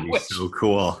 That would be so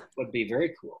cool. Would be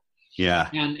very cool. Yeah.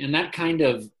 And that kind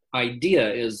of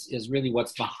idea is really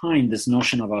what's behind this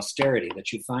notion of austerity,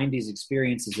 that you find these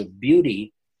experiences of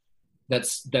beauty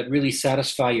that really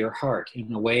satisfy your heart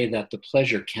in a way that the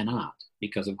pleasure cannot,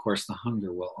 because of course the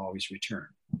hunger will always return.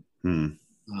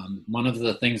 One of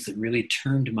the things that really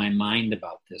turned my mind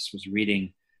about this was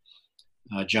reading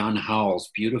John Howell's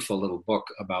beautiful little book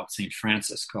about St.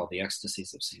 Francis called The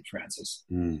Ecstasies of St. Francis.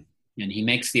 And he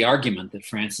makes the argument that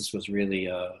Francis was really,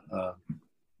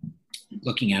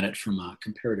 looking at it from a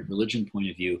comparative religion point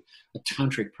of view, a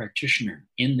tantric practitioner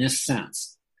in this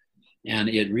sense. And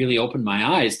it really opened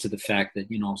my eyes to the fact that,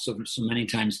 so many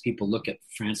times people look at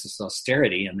Francis'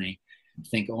 austerity and they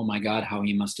think, oh my God, how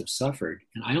he must have suffered.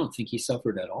 And I don't think he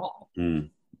suffered at all.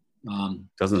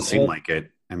 Doesn't seem like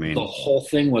it. I mean, the whole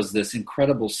thing was this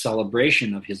incredible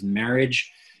celebration of his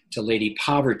marriage to Lady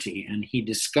Poverty. And he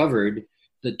discovered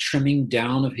the trimming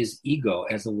down of his ego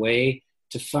as a way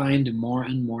to find more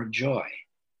and more joy.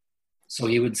 So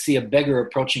he would see a beggar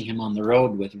approaching him on the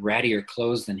road with rattier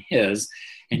clothes than his,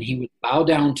 and he would bow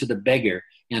down to the beggar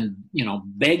and,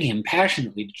 beg him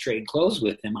passionately to trade clothes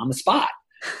with him on the spot.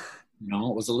 It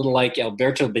was a little like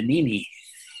Alberto Benigni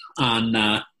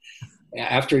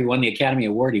after he won the Academy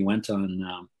Award, he went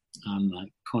on the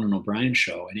Conan O'Brien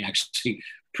show, and he actually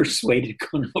persuaded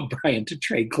Conan O'Brien to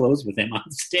trade clothes with him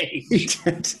on stage.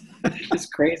 It's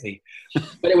crazy.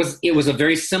 But it was a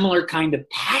very similar kind of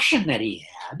passion that he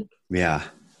had. Yeah.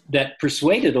 That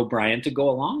persuaded O'Brien to go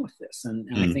along with this. And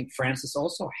I think Francis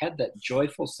also had that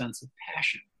joyful sense of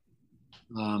passion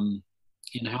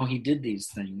in how he did these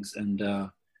things.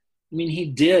 And he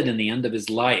did, in the end of his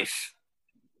life,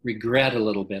 regret a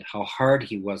little bit how hard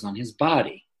he was on his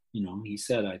body. He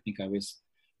said, I think I was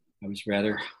I was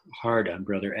rather hard on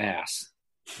Brother Ass.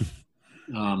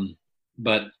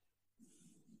 But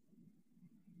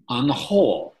on the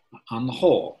whole,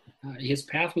 his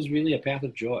path was really a path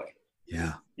of joy.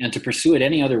 Yeah. And to pursue it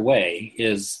any other way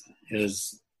is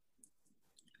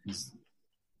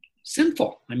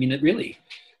sinful. I mean, it really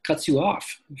cuts you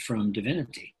off from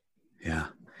divinity. Yeah.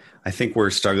 I think we're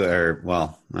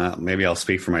struggling, maybe I'll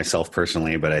speak for myself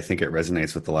personally, but I think it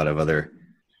resonates with a lot of other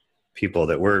people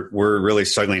that we're really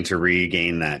struggling to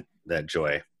regain that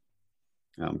joy.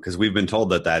 Because we've been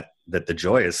told that the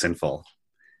joy is sinful.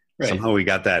 Right. Somehow we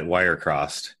got that wire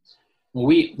crossed. Well,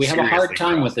 we have a hard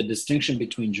time with the distinction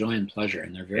between joy and pleasure,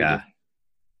 and they're very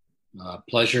different.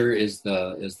 Pleasure is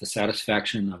the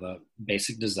satisfaction of a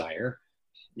basic desire,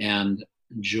 and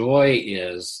joy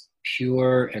is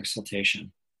pure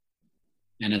exaltation.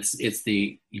 And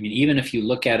even if you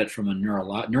look at it from a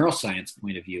neuroscience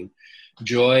point of view,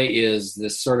 joy is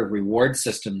this sort of reward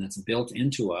system that's built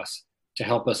into us to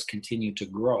help us continue to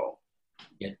grow.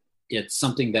 It's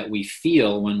something that we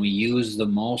feel when we use the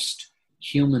most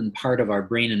human part of our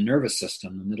brain and nervous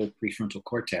system, the middle prefrontal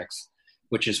cortex,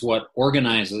 which is what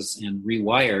organizes and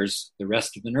rewires the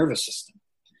rest of the nervous system.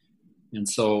 And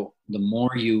so the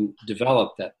more you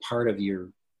develop that part of your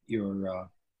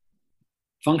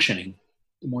functioning,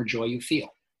 the more joy you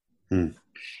feel. And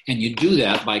you do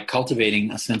that by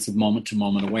cultivating a sense of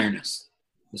moment-to-moment awareness.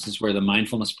 This is where the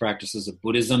mindfulness practices of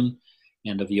Buddhism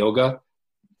and of yoga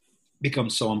become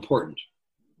so important.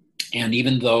 And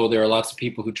even though there are lots of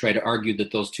people who try to argue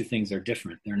that those two things are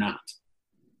different, they're not.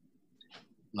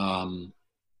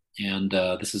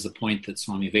 This is a point that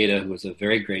Swami Veda, who was a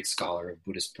very great scholar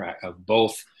of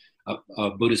both a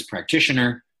Buddhist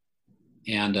practitioner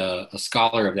and a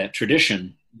scholar of that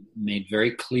tradition, made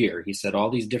very clear. He said all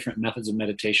these different methods of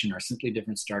meditation are simply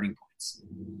different starting points.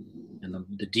 And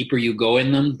the deeper you go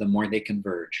in them, the more they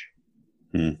converge.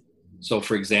 So,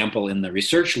 for example, in the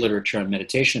research literature on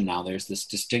meditation now, there's this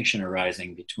distinction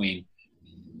arising between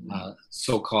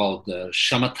so-called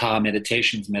shamatha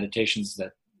meditations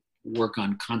that work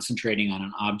on concentrating on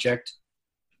an object,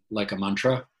 like a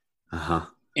mantra,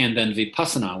 and then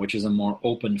vipassana, which is a more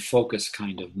open focus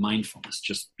kind of mindfulness,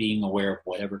 just being aware of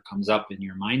whatever comes up in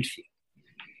your mind field.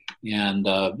 And,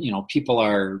 people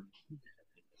are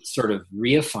sort of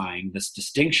reifying this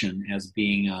distinction as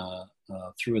being a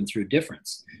through and through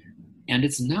difference. And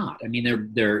it's not. I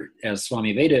mean, they're, as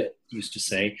Swami Veda used to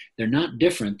say, they're not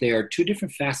different. They are two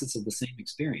different facets of the same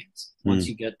experience once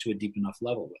you get to a deep enough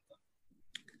level with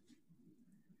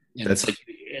them. And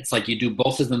it's like you do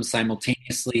both of them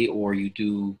simultaneously, or you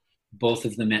do both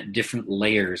of them at different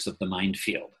layers of the mind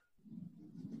field.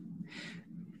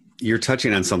 You're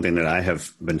touching on something that I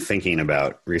have been thinking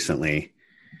about recently.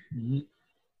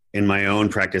 In my own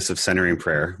practice of centering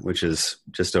prayer, which is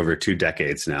just over 2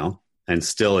 decades now, and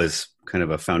still is kind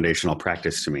of a foundational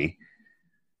practice to me.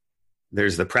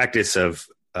 There's the practice of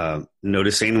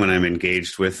noticing when I'm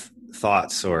engaged with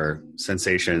thoughts or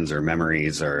sensations or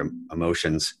memories or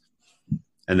emotions,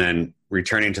 and then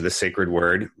returning to the sacred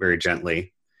word very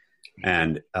gently,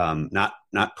 and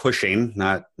not pushing,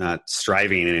 not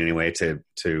striving in any way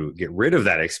to get rid of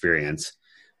that experience,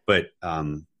 but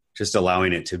just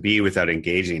allowing it to be without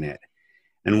engaging it.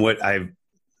 And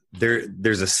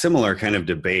there's a similar kind of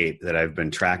debate that I've been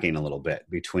tracking a little bit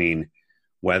between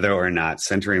whether or not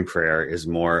centering prayer is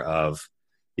more of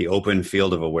the open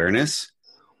field of awareness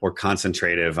or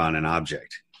concentrative on an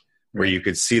object, where you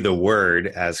could see the word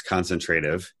as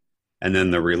concentrative and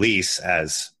then the release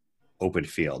as open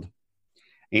field.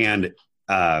 And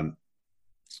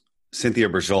Cynthia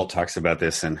Berjolt talks about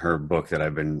this in her book that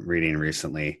I've been reading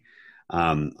recently,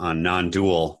 on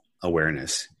non-dual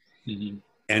awareness.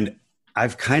 And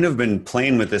I've kind of been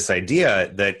playing with this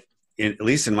idea that, at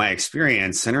least in my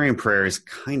experience, centering prayer is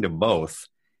kind of both.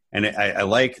 And I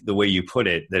like the way you put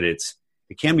it, that it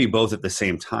can be both at the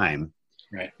same time.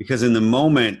 Right. Because in the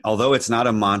moment, although it's not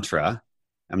a mantra,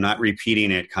 I'm not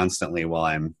repeating it constantly while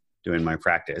I'm doing my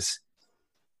practice.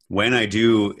 When I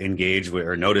do engage with,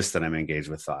 or notice that I'm engaged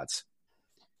with thoughts,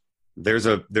 there's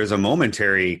a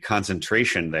momentary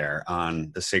concentration there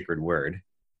on the sacred word.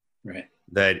 Right.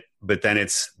 But then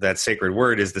it's that sacred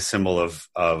word is the symbol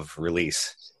of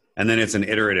release. And then it's an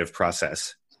iterative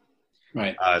process.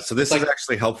 Right. So this is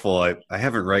actually helpful. I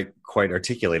haven't quite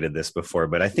articulated this before,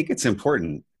 but I think it's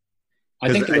important.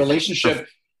 I think the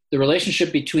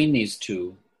relationship between these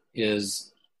two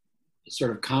is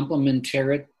sort of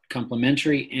complementary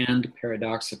and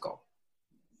paradoxical.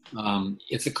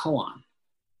 It's a koan.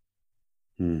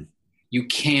 You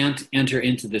can't enter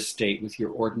into this state with your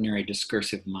ordinary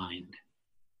discursive mind.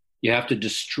 You have to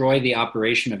destroy the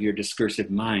operation of your discursive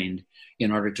mind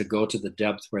in order to go to the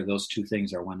depth where those two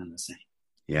things are one and the same.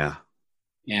 Yeah.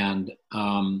 And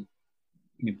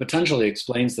Patanjali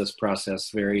explains this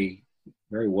process very,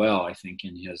 very well, I think,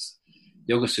 in his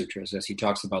Yoga Sutras, as he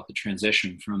talks about the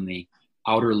transition from the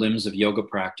outer limbs of yoga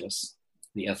practice,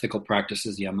 the ethical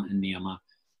practices, yama and niyama,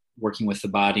 working with the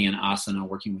body in asana,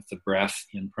 working with the breath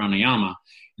in pranayama.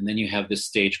 And then you have this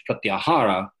stage,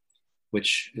 pratyahara,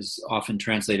 which is often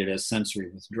translated as sensory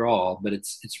withdrawal, but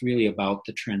it's really about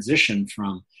the transition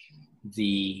from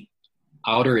the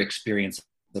outer experience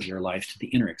of your life to the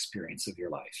inner experience of your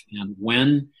life. And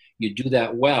when you do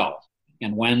that well,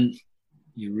 and when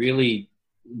you really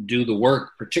do the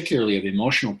work, particularly of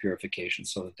emotional purification,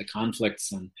 so that the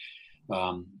conflicts and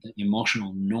the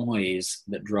emotional noise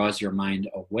that draws your mind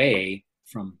away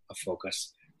from a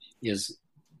focus is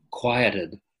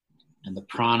quieted, and the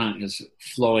prana is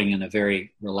flowing in a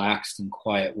very relaxed and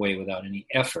quiet way without any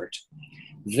effort,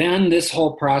 then this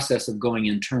whole process of going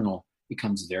internal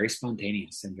becomes very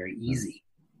spontaneous and very easy.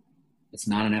 It's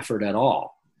not an effort at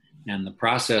all. And the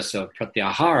process of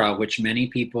pratyahara, which many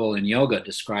people in yoga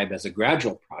describe as a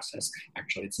gradual process,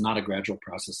 actually it's not a gradual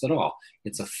process at all.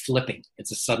 It's a flipping.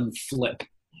 It's a sudden flip.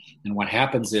 And what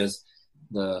happens is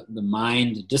the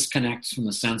mind disconnects from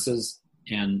the senses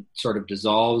and sort of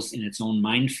dissolves in its own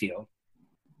mind field.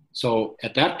 So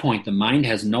at that point, the mind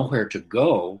has nowhere to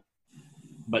go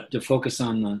but to focus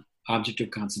on the object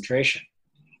of concentration.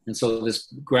 And so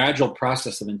this gradual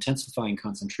process of intensifying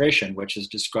concentration, which is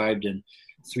described in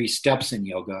 3 steps in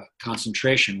yoga: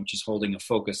 concentration, which is holding a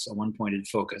focus, a one-pointed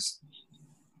focus;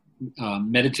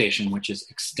 meditation, which is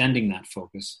extending that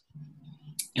focus;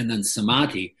 and then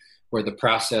samadhi, where the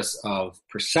process of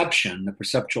perception, the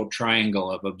perceptual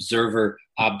triangle of observer,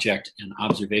 object, and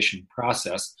observation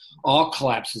process, all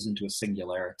collapses into a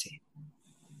singularity.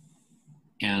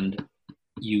 And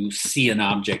you see an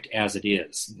object as it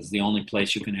is. It's the only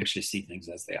place you can actually see things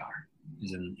as they are,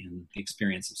 is in the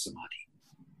experience of samadhi.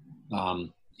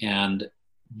 And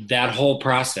that whole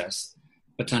process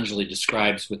Patanjali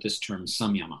describes with this term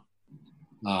samyama.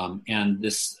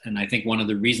 And I think one of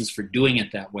the reasons for doing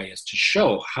it that way is to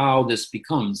show how this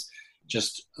becomes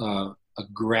just a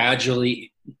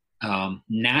gradually,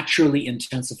 naturally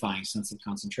intensifying sense of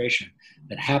concentration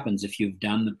that happens if you've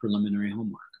done the preliminary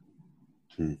homework.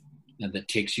 That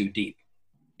takes you deep.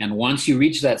 And once you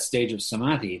reach that stage of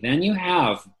samadhi, then you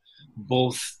have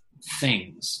both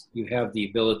things. You have the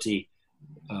ability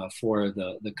for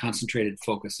the concentrated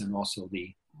focus and also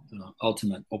the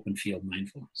ultimate open field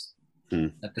mindfulness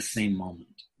at the same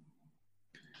moment.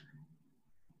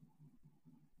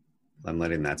 I'm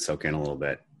letting that soak in a little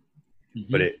bit.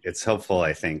 Mm-hmm. But it's helpful,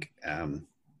 I think,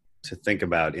 to think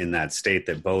about in that state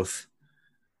that both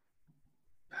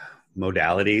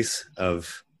modalities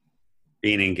of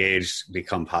being engaged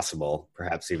become possible,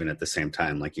 perhaps even at the same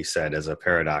time, like you said, as a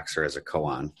paradox or as a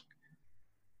koan.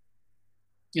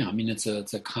 Yeah, I mean, it's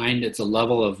a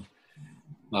level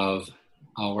of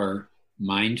our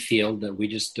mind field that we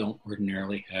just don't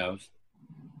ordinarily have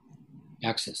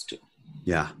access to.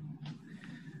 Yeah,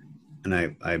 and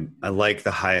I like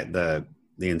the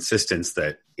insistence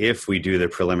that if we do the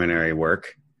preliminary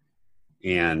work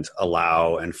and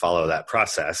allow and follow that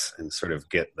process and sort of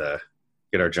get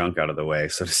our junk out of the way,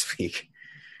 so to speak,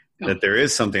 that there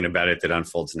is something about it that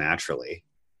unfolds naturally.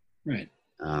 Right.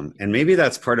 And maybe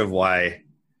that's part of why,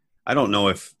 I don't know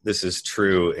if this is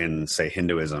true in, say,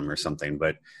 Hinduism or something,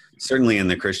 but certainly in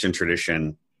the Christian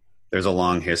tradition, there's a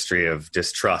long history of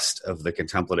distrust of the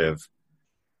contemplative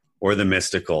or the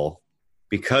mystical,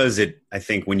 because I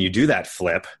think when you do that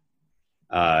flip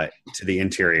to the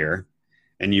interior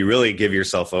and you really give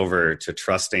yourself over to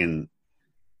trusting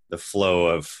the flow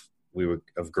of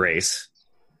grace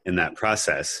in that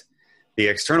process, the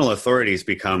external authorities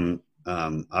become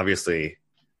obviously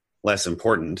less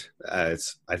important. I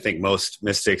think most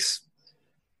mystics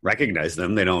recognize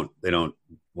them. They don't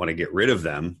want to get rid of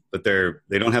them, but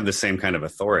they don't have the same kind of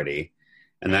authority,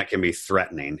 and that can be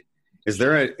threatening. This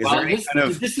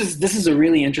is a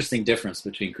really interesting difference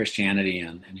between Christianity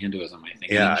and Hinduism, I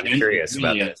think. Yeah, I'm curious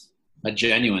about that. A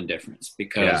genuine difference,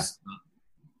 because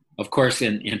of course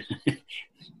in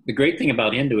the great thing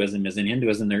about Hinduism is in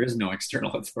Hinduism there is no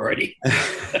external authority.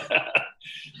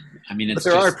 I mean, but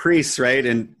there are priests, right?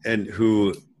 And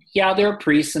who? Yeah, there are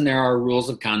priests and there are rules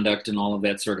of conduct and all of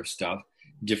that sort of stuff.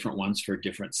 Different ones for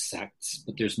different sects,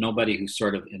 but there's nobody who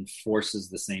sort of enforces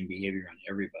the same behavior on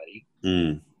everybody.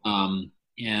 And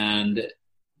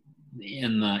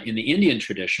in the Indian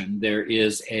tradition, there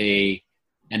is an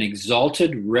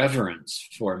exalted reverence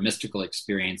for mystical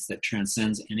experience that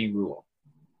transcends any rule.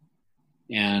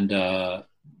 And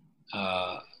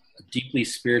a deeply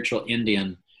spiritual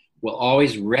Indian will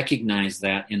always recognize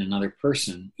that in another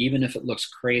person, even if it looks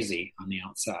crazy on the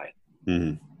outside.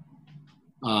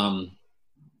 Mm-hmm.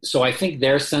 So I think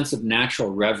their sense of natural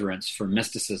reverence for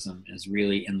mysticism is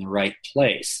really in the right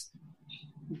place.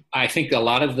 I think a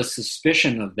lot of the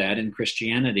suspicion of that in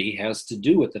Christianity has to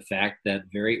do with the fact that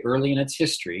very early in its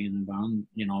history, and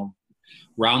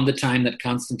around the time that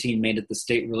Constantine made it the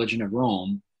state religion of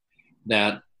Rome,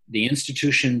 that the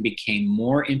institution became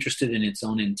more interested in its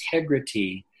own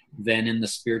integrity than in the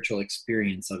spiritual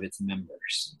experience of its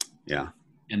members. Yeah.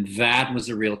 And that was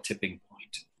a real tipping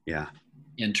point. Yeah.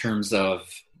 In terms of,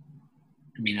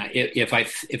 if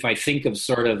I think of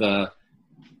sort of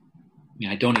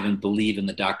I don't even believe in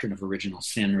the doctrine of original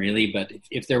sin, really, but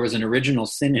if there was an original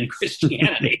sin in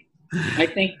Christianity, I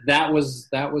think that was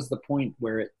the point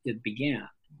where it began.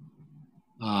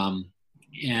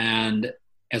 And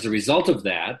as a result of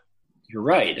that, you're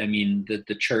right.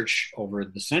 The church over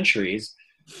the centuries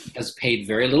has paid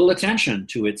very little attention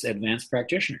to its advanced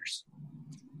practitioners.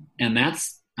 And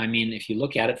that's, if you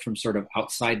look at it from sort of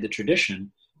outside the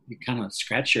tradition, you kind of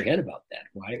scratch your head about that.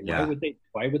 Why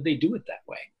would they do it that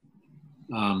way?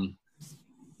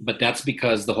 But that's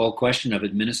because the whole question of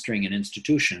administering an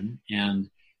institution and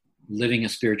living a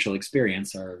spiritual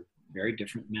experience are very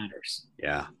different matters.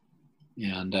 Yeah.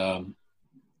 And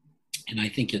I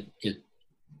think it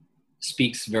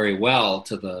speaks very well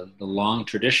to the long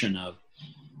tradition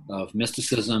of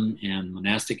mysticism and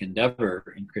monastic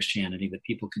endeavor in Christianity, that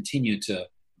people continue to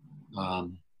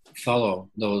follow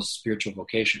those spiritual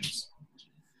vocations.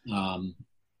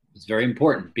 It's very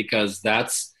important, because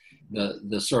that's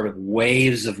the sort of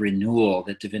waves of renewal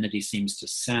that divinity seems to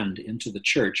send into the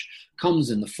church comes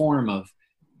in the form of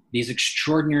these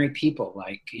extraordinary people,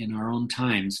 like in our own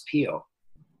times, Pio,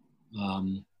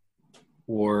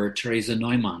 or Teresa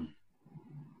Neumann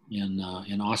in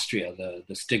Austria,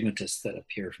 the stigmatists that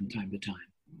appear from time to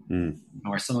time,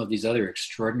 or some of these other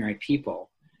extraordinary people.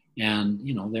 And,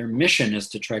 their mission is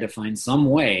to try to find some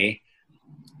way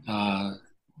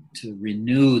to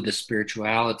renew the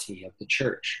spirituality of the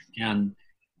church. And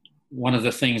one of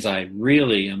the things I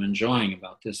really am enjoying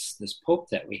about this Pope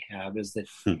that we have is that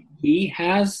he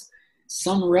has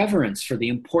some reverence for the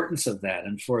importance of that.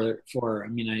 And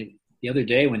the other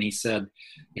day when he said,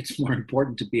 it's more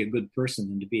important to be a good person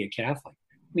than to be a Catholic.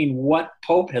 What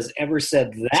Pope has ever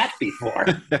said that before?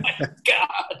 My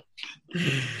God.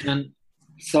 And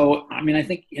so, I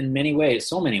think in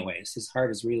so many ways, his heart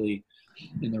is really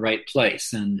in the right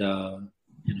place. And,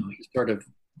 he sort of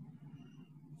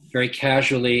very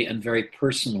casually and very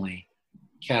personally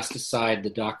cast aside the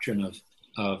doctrine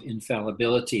of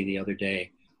infallibility the other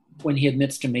day when he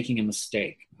admits to making a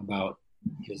mistake about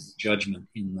his judgment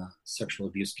in the sexual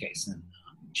abuse case in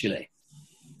Chile.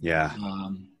 Yeah.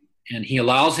 And he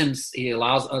allows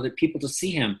other people to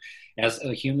see him as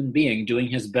a human being doing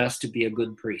his best to be a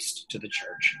good priest to the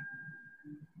church.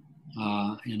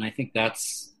 And I think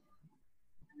that's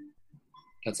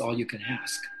all you can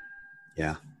ask.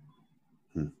 Yeah.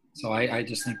 So I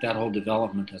just think that whole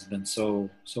development has been so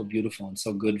beautiful and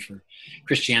so good for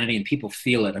Christianity, and people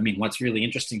feel it. What's really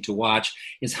interesting to watch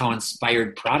is how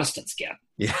inspired Protestants get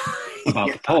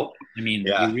about the Pope. You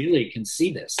really can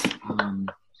see this.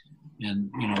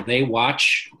 And they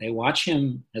watch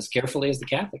him as carefully as the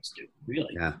Catholics do,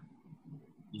 really. Yeah.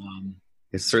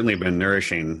 It's certainly been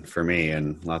nourishing for me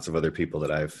and lots of other people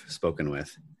that I've spoken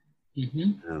with.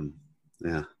 Mm-hmm.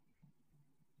 Yeah.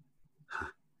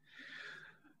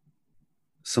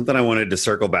 Something I wanted to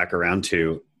circle back around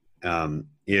to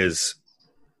is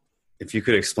if you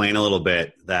could explain a little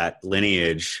bit that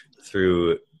lineage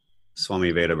through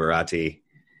Swami Vedabharati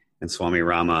and Swami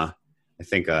Rama. I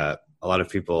think a lot of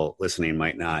people listening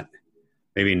might not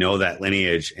maybe know that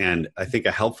lineage. And I think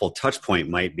a helpful touch point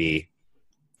might be,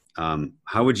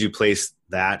 how would you place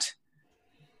that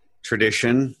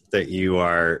tradition that you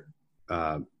are,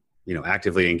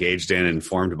 actively engaged in,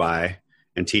 informed by,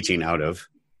 and teaching out of,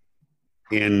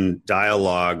 in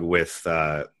dialogue with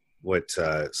what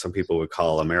some people would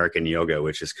call American yoga,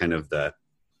 which is kind of the,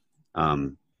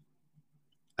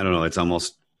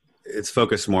 it's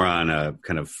focused more on a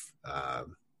kind of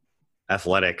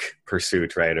athletic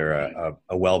pursuit, right? Or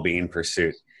a well-being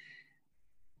pursuit.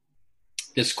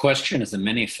 This question is a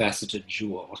many-faceted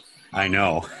jewel. I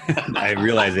know. I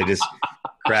realize I just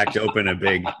cracked open a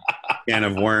big can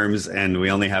of worms and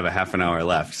we only have a half an hour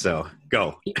left. So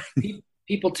go.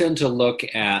 People tend to look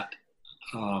at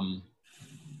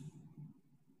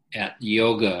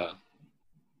yoga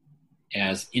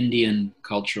as Indian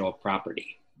cultural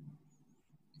property,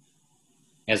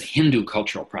 as Hindu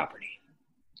cultural property.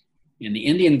 And the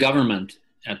Indian government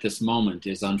at this moment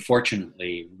is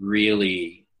unfortunately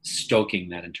really stoking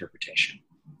that interpretation.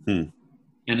 And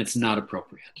it's not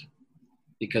appropriate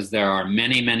because there are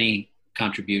many, many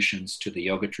contributions to the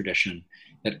yoga tradition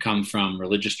that come from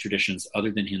religious traditions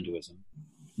other than Hinduism,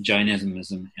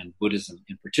 Jainism, and Buddhism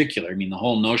in particular. I mean, the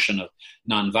whole notion of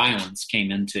nonviolence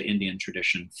came into Indian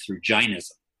tradition through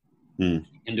Jainism.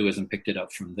 Hinduism picked it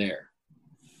up from there.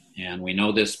 And we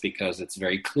know this because it's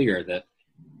very clear that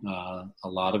a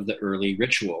lot of the early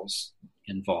rituals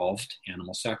involved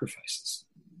animal sacrifices.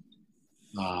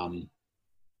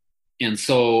 And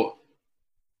so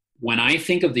when I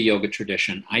think of the yoga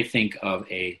tradition, I think of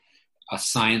a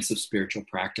science of spiritual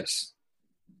practice,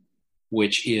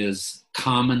 which is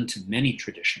common to many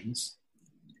traditions.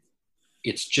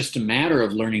 It's just a matter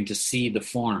of learning to see the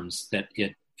forms that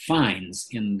it finds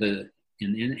in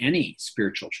any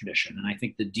spiritual tradition. And I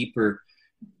think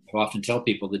I often tell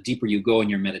people, the deeper you go in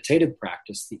your meditative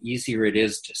practice, the easier it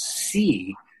is to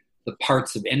see the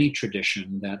parts of any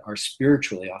tradition that are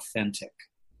spiritually authentic.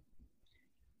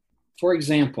 For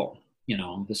example,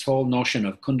 this whole notion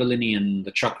of Kundalini and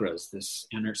the chakras, this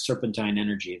serpentine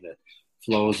energy that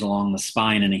flows along the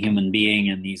spine in a human being,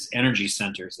 and these energy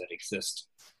centers that exist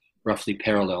roughly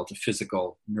parallel to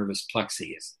physical nervous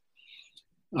plexus.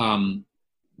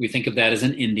 We think of that as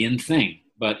an Indian thing,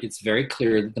 but it's very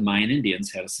clear that the Mayan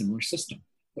Indians had a similar system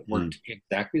that worked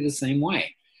exactly the same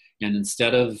way. And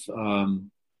instead of,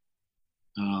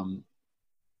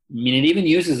 it even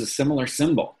uses a similar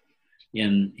symbol.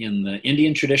 In the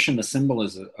Indian tradition, the symbol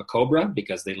is a cobra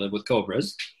because they live with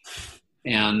cobras.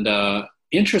 And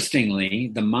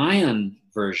interestingly, the Mayan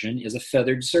version is a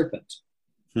feathered serpent.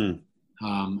 I'm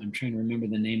trying to remember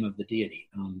the name of the deity.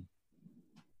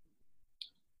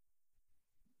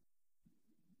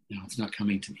 No, it's not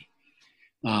coming to me.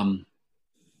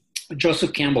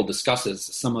 Joseph Campbell discusses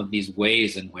some of these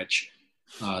ways in which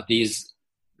these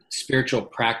spiritual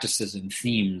practices and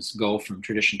themes go from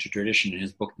tradition to tradition in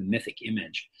his book, The Mythic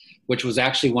Image, which was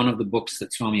actually one of the books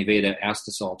that Swami Veda asked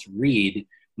us all to read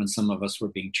when some of us were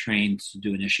being trained to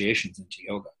do initiations into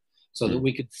yoga, so that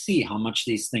we could see how much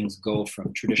these things go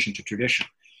from tradition to tradition.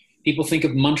 People think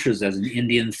of mantras as an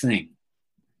Indian thing.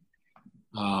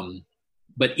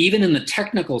 But even in the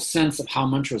technical sense of how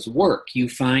mantras work, you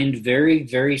find very,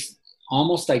 very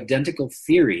almost identical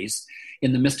theories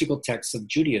in the mystical texts of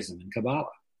Judaism and Kabbalah.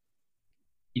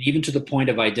 And even to the point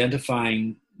of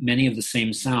identifying many of the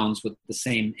same sounds with the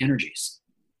same energies.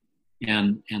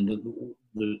 And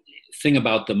the thing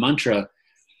about the mantra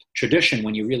tradition,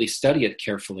 when you really study it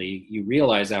carefully, you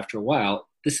realize after a while,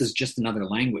 this is just another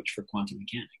language for quantum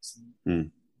mechanics.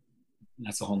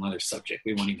 That's a whole other subject.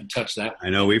 We won't even touch that. I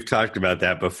know we've talked about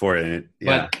that before.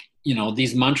 But,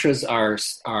 these mantras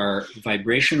are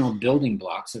vibrational building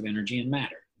blocks of energy and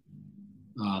matter.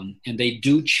 And they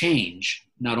do change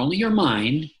not only your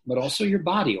mind, but also your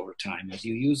body over time as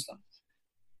you use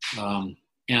them.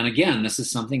 And again, this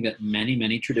is something that many,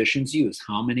 many traditions use.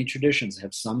 How many traditions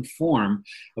have some form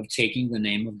of taking the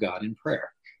name of God in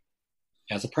prayer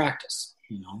as a practice?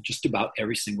 Just about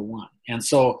every single one. And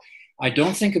so I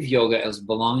don't think of yoga as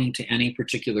belonging to any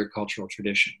particular cultural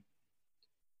tradition.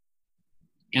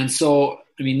 And so,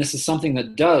 this is something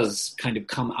that does kind of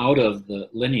come out of the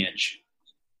lineage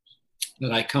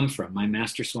that I come from. My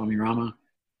master, Swami Rama,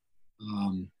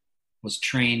 was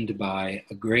trained by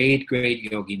a great, great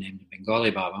yogi named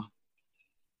Bengali Baba.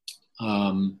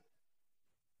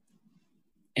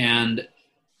 And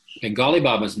Bengali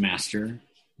Baba's master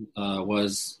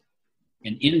was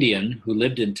an Indian who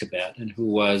lived in Tibet and who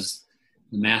was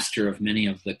the master of many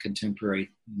of the contemporary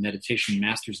meditation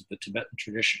masters of the Tibetan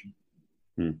tradition.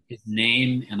 His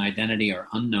name and identity are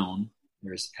unknown.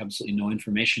 There's absolutely no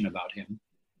information about him.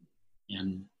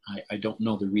 And I don't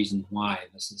know the reason why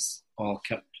this is all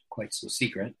kept quite so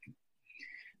secret.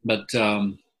 But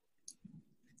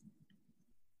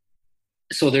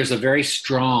so there's a very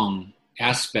strong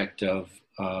aspect of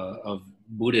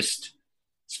Buddhist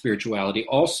spirituality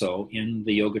also in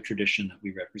the yoga tradition that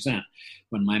we represent.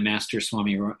 When my master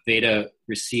Swami Veda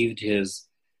received his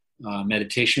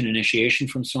meditation initiation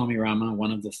from Swami Rama,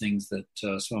 one of the things that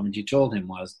Swamiji told him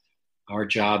was, our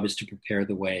job is to prepare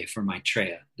the way for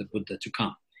Maitreya, the Buddha, to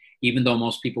come. Even though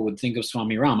most people would think of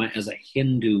Swami Rama as a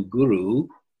Hindu guru,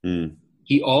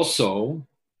 he also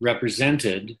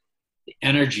represented the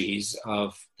energies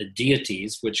of the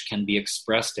deities, which can be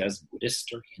expressed as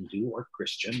Buddhist or Hindu or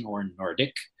Christian or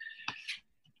Nordic,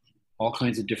 all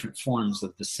kinds of different forms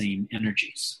of the same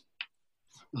energies.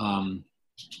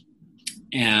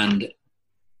 And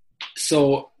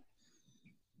so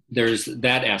there's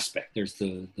that aspect. There's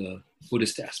the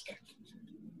Buddhist aspect.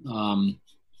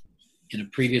 in a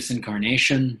previous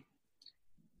incarnation,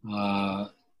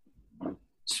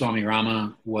 Swami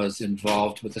Rama was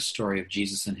involved with the story of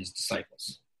Jesus and his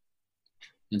disciples.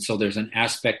 And so there's an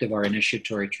aspect of our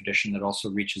initiatory tradition that also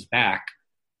reaches back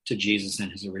to Jesus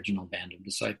and his original band of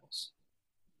disciples.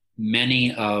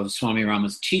 Many of Swami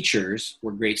Rama's teachers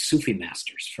were great Sufi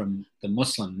masters from the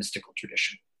Muslim mystical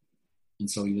tradition. And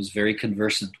so he was very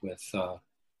conversant with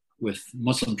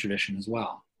Muslim tradition as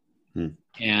well. And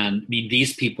I mean,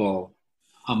 these people,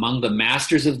 among the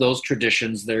masters of those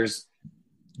traditions,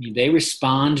 they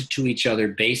respond to each other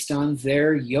based on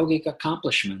their yogic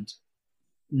accomplishment,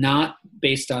 not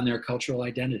based on their cultural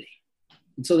identity.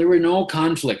 And so there were no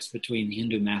conflicts between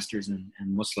Hindu masters and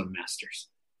Muslim masters.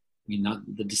 I mean,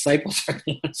 the disciples are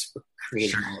the ones who are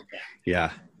creating all of that.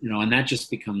 Yeah. And that just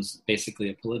becomes basically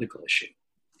a political issue.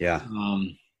 Yeah.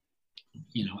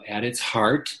 At its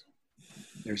heart,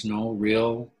 there's no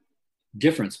real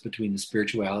difference between the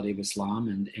spirituality of Islam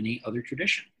and any other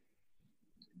tradition.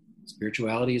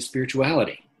 Spirituality is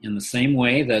spirituality. In the same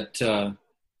way that,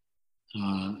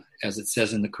 as it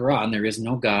says in the Quran, there is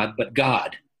no God but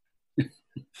God.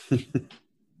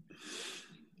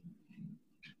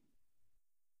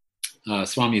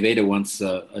 Swami Veda once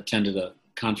attended a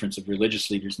conference of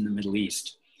religious leaders in the Middle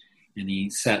East, and he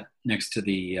sat next to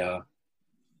the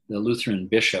Lutheran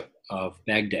bishop of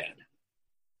Baghdad.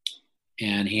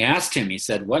 And he asked him, he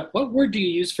said, what word do you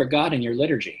use for God in your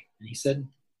liturgy? And he said,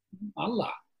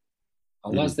 Allah.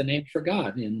 Allah is the name for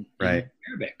God in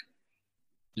Arabic.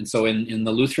 And so in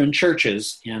the Lutheran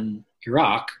churches in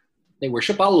Iraq, they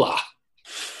worship Allah.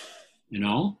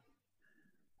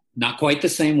 Not quite the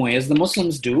same way as the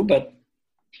Muslims do, but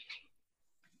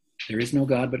there is no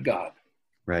God but God.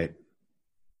 Right.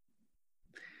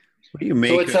 What do you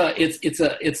make? So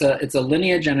it's a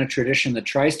lineage and a tradition that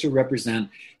tries to represent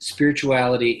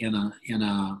spirituality in a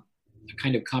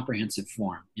kind of comprehensive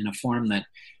form, in a form that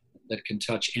can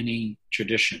touch any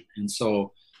tradition. And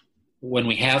so when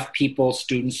we have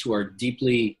students who are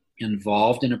deeply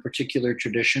involved in a particular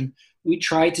tradition, we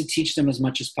try to teach them as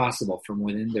much as possible from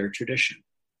within their tradition.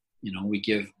 We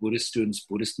give Buddhist students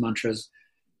Buddhist mantras,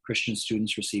 Christian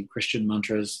students receive Christian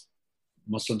mantras,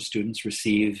 Muslim students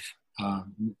receive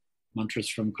mantras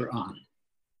from Quran.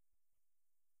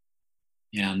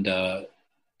 And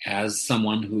as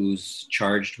someone who's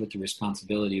charged with the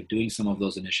responsibility of doing some of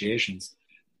those initiations,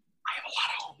 I have a lot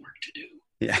of homework to do.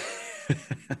 Yeah.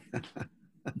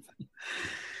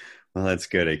 Well, that's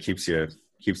good. It keeps you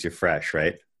fresh,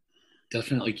 right?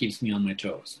 Definitely keeps me on my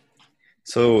toes.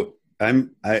 So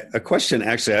a question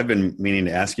actually I've been meaning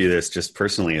to ask you this just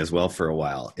personally as well for a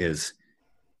while is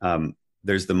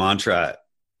there's the mantra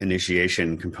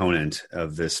initiation component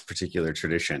of this particular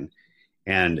tradition.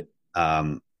 And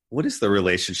what is the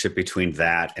relationship between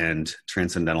that and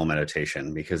transcendental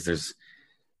meditation? Because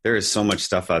there is so much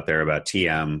stuff out there about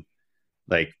TM,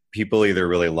 like people either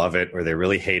really love it or they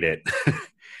really hate it.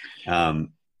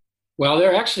 Well,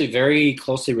 they're actually very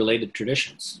closely related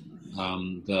traditions.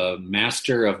 The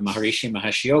master of Maharishi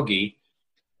Mahesh Yogi,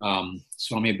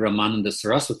 Swami Brahmananda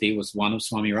Saraswati, was one of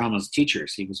Swami Rama's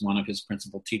teachers. He was one of his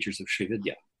principal teachers of Sri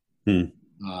Vidya.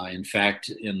 In fact,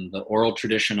 in the oral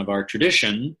tradition of our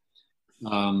tradition,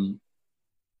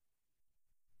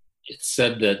 it's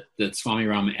said that Swami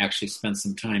Rama actually spent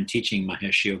some time teaching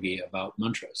Mahesh Yogi about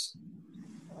mantras.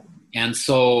 And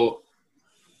so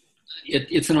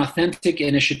it's an authentic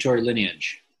initiatory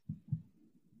lineage.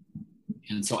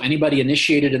 And so anybody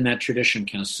initiated in that tradition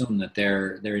can assume that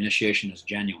their initiation is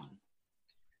genuine.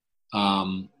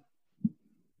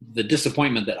 The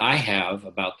disappointment that I have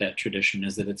about that tradition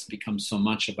is that it's become so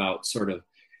much about sort of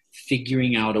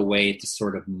figuring out a way to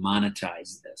sort of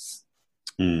monetize this.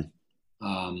 And,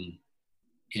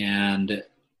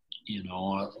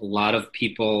 a lot of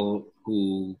people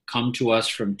who come to us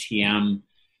from TM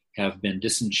have been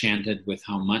disenchanted with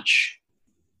how much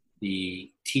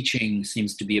the teaching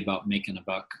seems to be about making a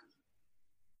buck.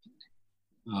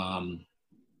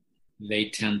 They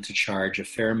tend to charge a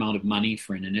fair amount of money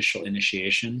for an initial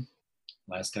initiation.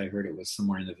 Last I heard, it was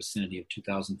somewhere in the vicinity of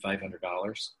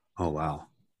 $2,500. Oh, wow.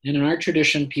 And in our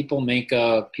tradition, people make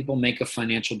a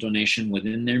financial donation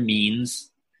within their means,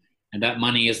 and that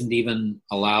money isn't even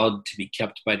allowed to be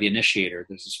kept by the initiator.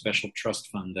 There's a special trust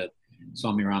fund that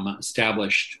Swami Rama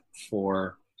established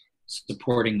for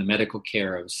supporting the medical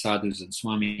care of sadhus and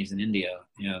swamis in India,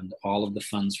 and all of the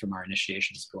funds from our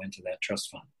initiations go into that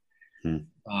trust fund.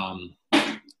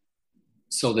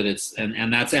 So that it's,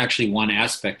 and that's actually one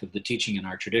aspect of the teaching in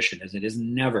our tradition, is it is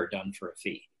never done for a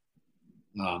fee.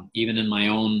 Even in my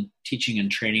own teaching and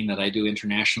training that I do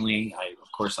internationally, I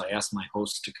ask my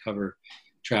hosts to cover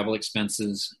travel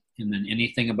expenses And then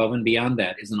anything above and beyond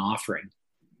that is an offering.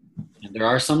 And there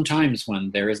are some times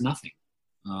when there is nothing.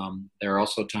 There are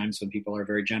also times when people are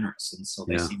very generous. And so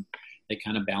they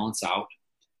kind of balance out.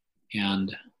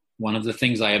 And one of the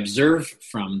things I observe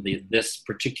from this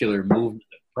particular movement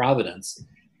of providence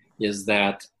is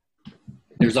that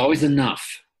there's always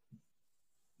enough.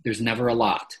 There's never a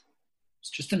lot. It's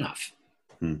just enough.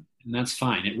 And that's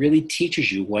fine. It really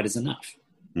teaches you what is enough,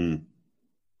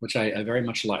 which I very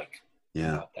much like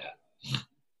about that.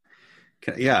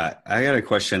 Yeah, I got a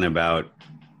question about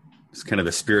kind of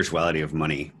the spirituality of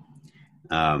money.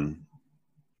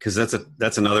 Because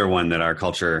that's another one that our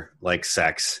culture, like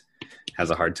sex, has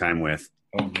a hard time with.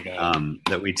 Oh my God.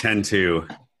 That we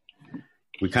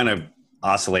kind of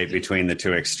oscillate between the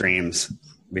two extremes,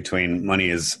 between money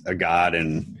is a god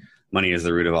and money is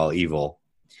the root of all evil.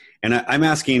 And I'm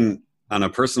asking on a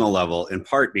personal level, in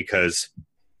part because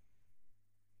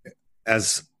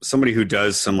as somebody who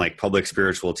does some like public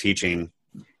spiritual teaching,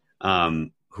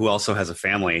 who also has a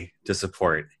family to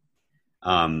support,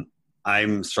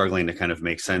 I'm struggling to kind of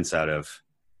make sense out of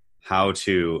how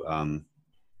to,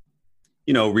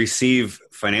 receive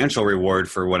financial reward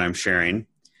for what I'm sharing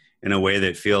in a way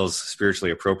that feels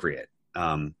spiritually appropriate.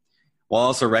 While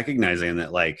also recognizing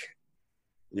that, like,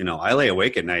 I lay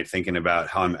awake at night thinking about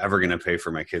how I'm ever going to pay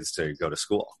for my kids to go to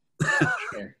school.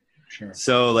 Sure.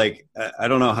 So, like, I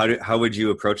don't know, how would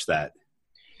you approach that?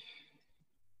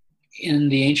 In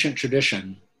the ancient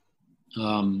tradition,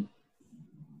 the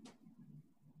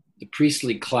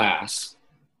priestly class,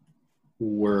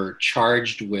 who were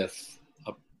charged with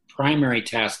a primary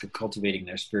task of cultivating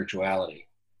their spirituality,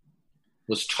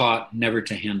 was taught never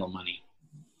to handle money.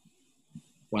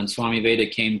 When Swami Veda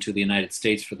came to the United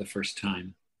States for the first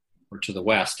time, or to the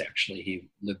West, actually, he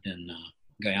lived in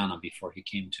Guyana before he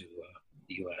came to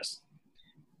the U.S.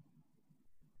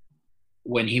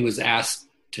 When he was asked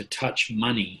to touch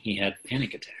money, he had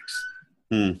panic attacks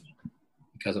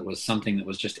because it was something that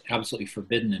was just absolutely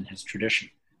forbidden in his tradition.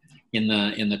 In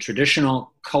the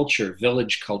traditional culture,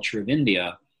 village culture of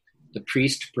India, the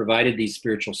priest provided these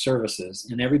spiritual services,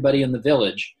 and everybody in the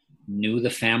village knew the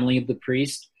family of the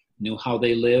priest, knew how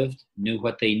they lived, knew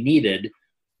what they needed.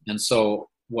 And so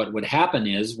what would happen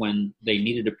is when they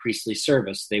needed a priestly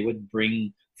service, they would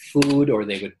bring food, or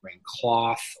they would bring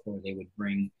cloth, or they would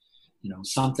bring,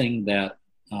 something that,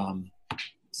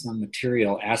 some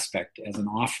material aspect as an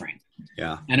offering.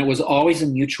 Yeah. And it was always a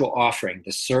mutual offering.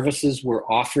 The services were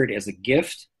offered as a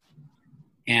gift,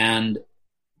 and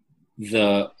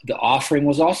the offering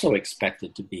was also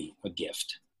expected to be a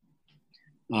gift.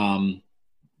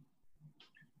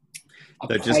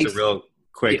 Just a real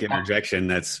quick interjection.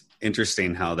 That's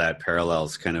interesting how that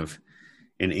parallels kind of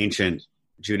in ancient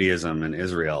Judaism and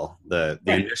Israel. The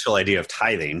initial idea of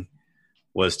tithing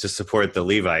was to support the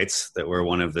Levites, that were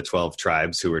one of the 12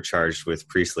 tribes who were charged with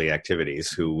priestly activities,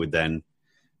 who would then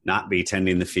not be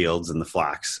tending the fields and the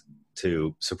flocks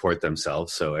to support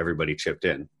themselves. So everybody chipped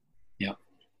in. Yeah,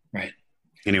 right.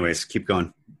 Anyways, keep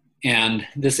going. And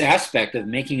this aspect of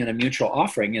making it a mutual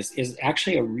offering is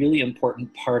actually a really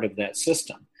important part of that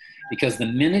system, because the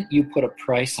minute you put a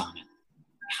price on it,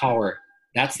 power,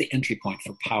 that's the entry point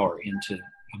for power into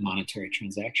a monetary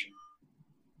transaction.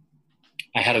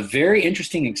 I had a very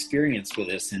interesting experience with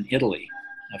this in Italy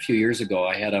a few years ago.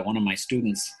 I had one of my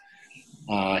students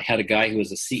had a guy who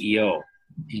was a CEO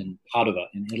in Padova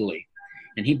in Italy,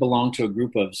 and he belonged to a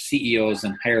group of CEOs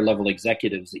and higher level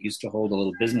executives that used to hold a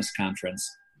little business conference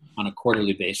on a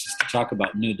quarterly basis to talk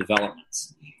about new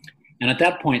developments. And at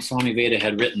that point, Swami Veda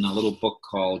had written a little book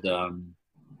called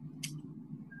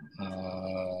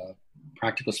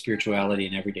Practical Spirituality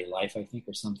in Everyday Life, I think,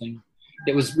 or something.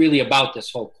 It was really about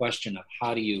this whole question of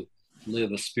how do you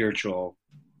live a spiritual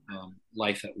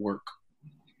life at work.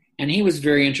 And he was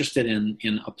very interested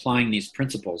in applying these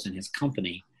principles in his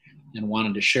company and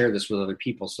wanted to share this with other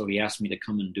people. So he asked me to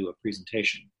come and do a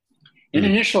presentation. And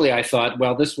initially I thought,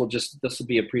 well, this will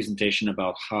be a presentation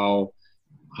about how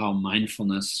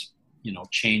mindfulness,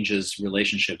 changes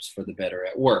relationships for the better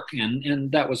at work.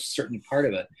 And that was certainly part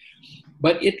of it.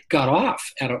 But it got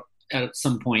off at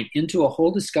some point into a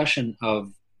whole discussion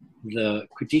of the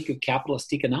critique of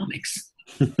capitalist economics.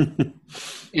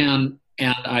 And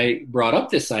I brought up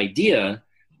this idea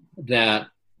that,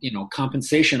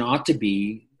 compensation ought to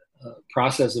be a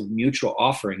process of mutual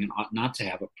offering and ought not to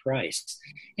have a price.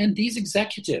 And these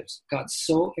executives got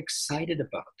so excited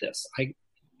about this.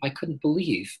 I couldn't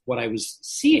believe what I was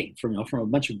seeing from a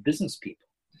bunch of business people.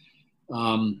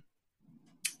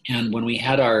 And when we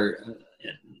had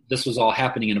this was all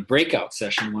happening in a breakout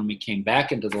session, when we came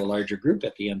back into the larger group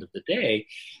at the end of the day,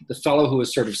 the fellow who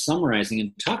was sort of summarizing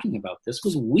and talking about this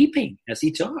was weeping as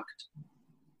he talked.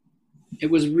 It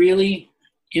was really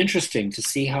interesting to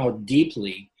see how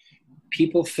deeply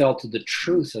people felt the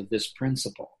truth of this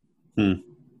principle.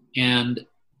 And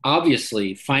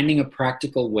obviously, finding a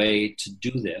practical way to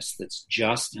do this that's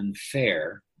just and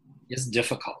fair is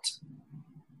difficult.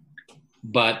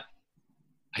 But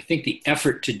I think the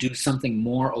effort to do something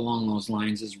more along those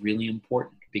lines is really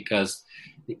important, because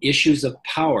the issues of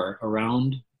power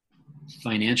around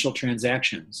financial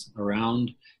transactions,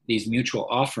 around these mutual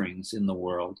offerings in the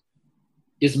world,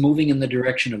 is moving in the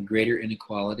direction of greater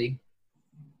inequality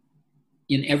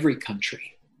in every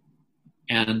country.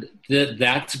 And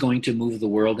that's going to move the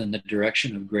world in the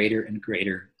direction of greater and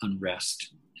greater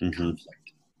unrest and conflict.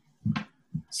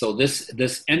 So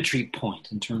this entry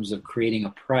point in terms of creating a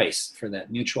price for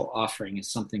that mutual offering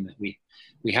is something that we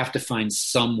have to find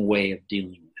some way of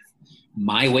dealing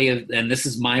with. And this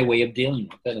is my way of dealing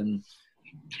with it.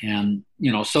 And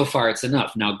so far it's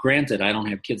enough. Now, granted, I don't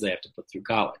have kids I have to put through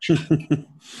college.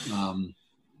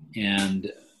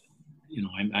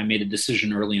 I made a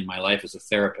decision early in my life as a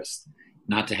therapist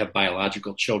not to have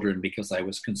biological children, because I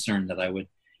was concerned that I would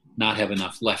not have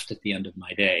enough left at the end of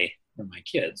my day for my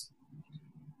kids.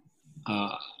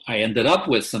 I ended up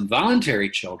with some voluntary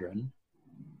children,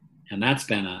 and that's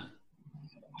been a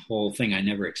whole thing I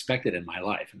never expected in my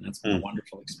life, and that's been a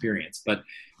wonderful experience. But,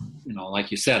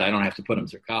 like you said, I don't have to put them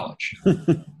through college.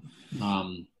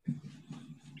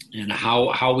 And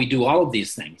how we do all of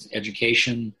these things,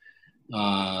 education,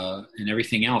 and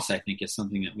everything else, I think, is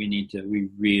something that we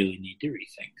really need to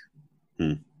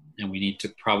rethink. And we need to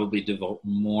probably devote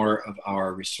more of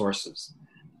our resources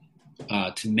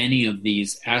to many of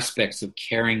these aspects of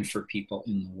caring for people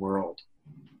in the world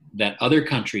that other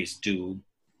countries do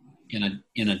in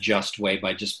a just way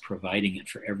by just providing it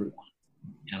for everyone.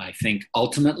 And I think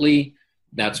ultimately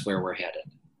that's where we're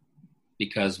headed,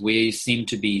 because we seem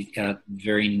to be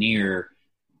very near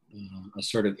a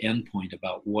sort of endpoint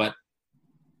about what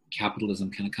capitalism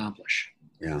can accomplish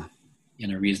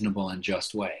in a reasonable and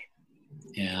just way.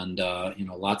 And,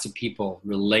 lots of people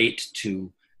relate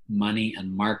to money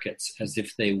and markets as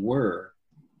if they were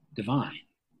divine.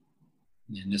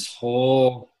 And this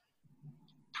whole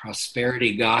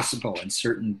prosperity gospel in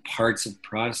certain parts of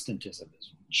Protestantism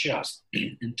is just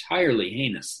entirely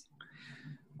heinous.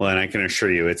 Well, and I can assure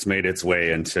you it's made its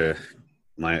way into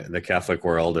the Catholic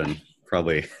world, and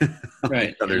probably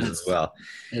right. others as well.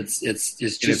 It's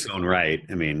just in its own right.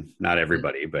 I mean, not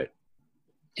everybody, but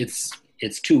it's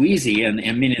too easy. And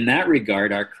I mean, in that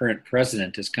regard, our current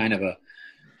president is kind of a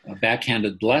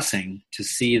backhanded blessing to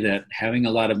see that having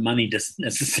a lot of money doesn't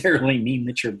necessarily mean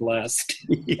that you're blessed.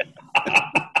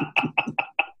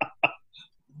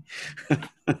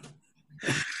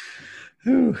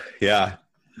 Yeah.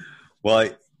 Well,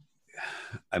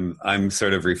 I'm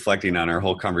sort of reflecting on our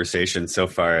whole conversation so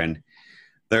far, and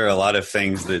there are a lot of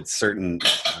things that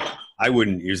I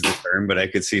wouldn't use the term, but I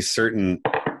could see certain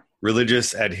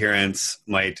religious adherents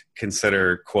might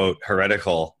consider, quote,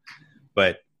 heretical.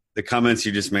 But the comments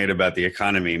you just made about the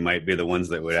economy might be the ones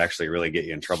that would actually really get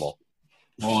you in trouble.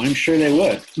 Oh, I'm sure they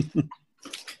would.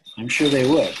 I'm sure they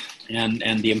would.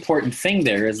 And the important thing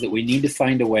there is that we need to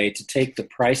find a way to take the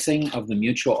pricing of the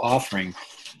mutual offering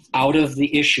out of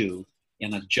the issue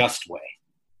in a just way.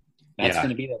 That's going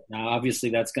to be now. Obviously,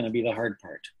 that's going to be the hard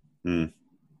part.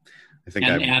 I think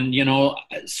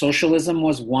socialism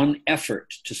was one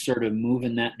effort to sort of move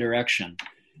in that direction,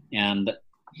 and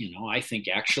I think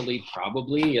actually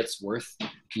probably it's worth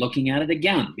looking at it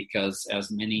again, because as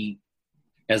the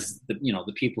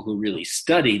people who really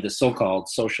study the so-called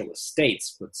socialist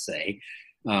states would say,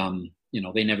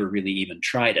 they never really even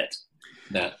tried it.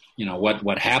 That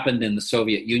what happened in the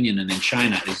Soviet Union and in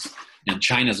China is. And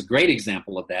China's a great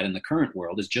example of that in the current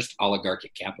world, is just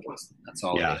oligarchic capitalism. That's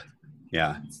all it is.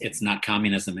 Yeah. It's not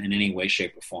communism in any way,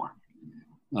 shape, or form.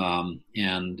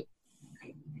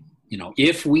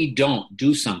 If we don't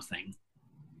do something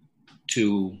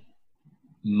to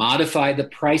modify the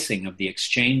pricing of the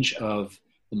exchange of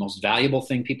the most valuable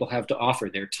thing people have to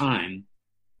offer, their time,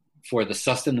 for the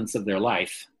sustenance of their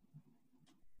life,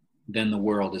 then the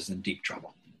world is in deep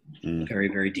trouble. Very,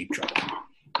 very deep trouble.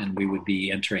 And we would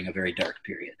be entering a very dark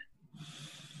period.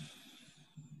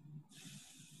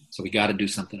 So we got to do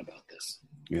something about this.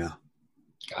 Yeah,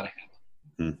 got to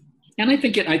happen. And I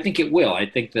think it will. I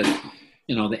think that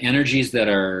the energies that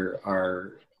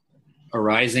are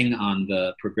arising on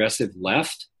the progressive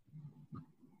left,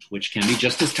 which can be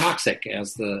just as toxic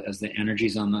as the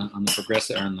energies on the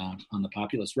progressive on the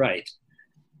populist right,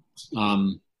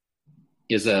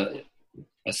 is a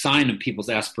sign of people's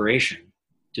aspiration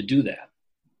to do that.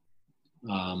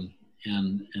 And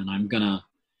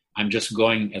I'm just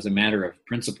going as a matter of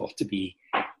principle to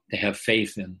have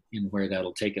faith in where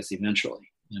that'll take us eventually.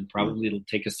 And probably it'll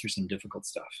take us through some difficult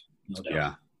stuff, no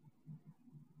doubt.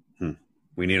 Yeah.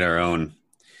 We need our own,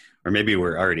 or maybe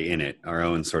we're already in it, our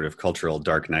own sort of cultural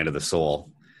dark night of the soul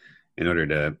in order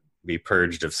to be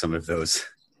purged of some of those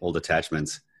old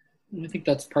attachments. I think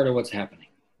that's part of what's happening.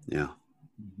 Yeah.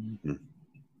 Mm-hmm.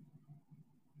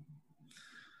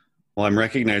 Well, I'm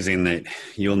recognizing that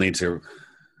we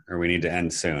need to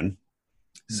end soon.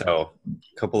 So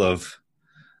a couple of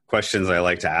questions I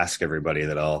like to ask everybody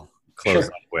that I'll close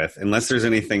up with, unless there's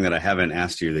anything that I haven't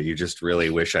asked you that you just really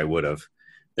wish I would have,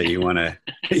 that you want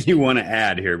to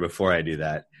add here before I do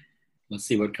that. Let's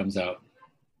see what comes out.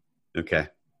 Okay.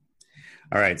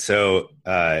 All right. So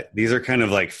these are kind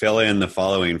of like fill in the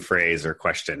following phrase or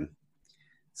question.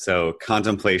 So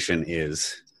contemplation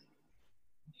is...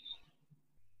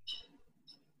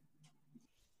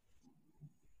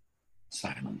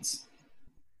 silence.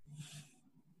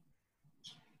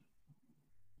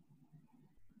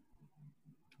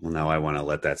 Well, now I want to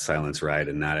let that silence ride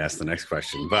and not ask the next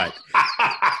question, but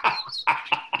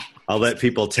I'll let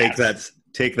people take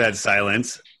that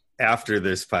silence after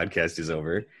this podcast is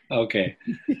over. Okay.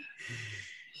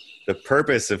 The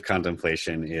purpose of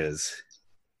contemplation is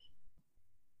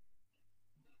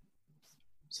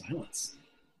silence.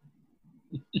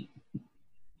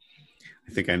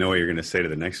 I think I know what you're going to say to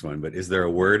the next one, but is there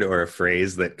a word or a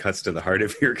phrase that cuts to the heart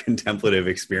of your contemplative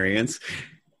experience?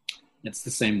 It's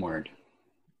the same word.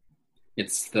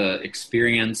 It's the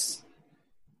experience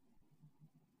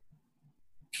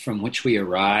from which we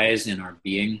arise in our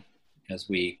being as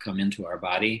we come into our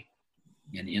body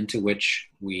and into which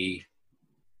we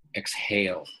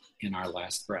exhale in our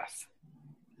last breath.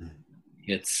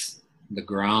 It's the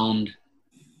ground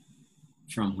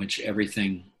from which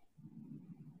everything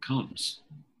comes.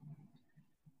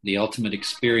 The ultimate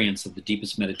experience of the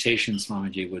deepest meditation,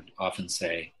 Swamiji would often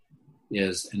say,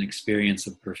 is an experience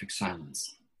of perfect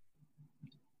silence.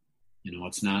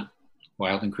 It's not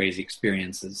wild and crazy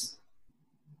experiences,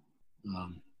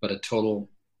 but a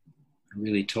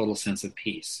really total sense of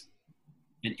peace.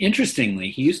 And interestingly,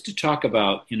 he used to talk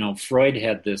about, Freud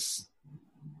had this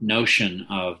notion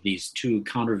of these two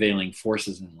countervailing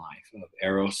forces in life, of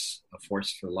eros, a force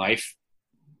for life,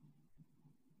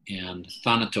 and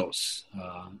thanatos,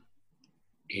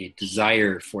 a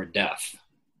desire for death.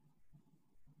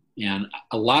 And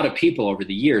a lot of people over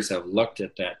the years have looked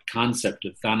at that concept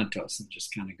of thanatos and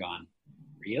just kind of gone,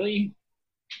 really?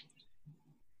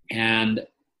 And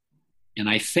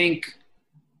I think,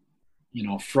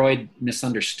 Freud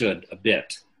misunderstood a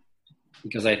bit,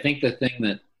 because I think the thing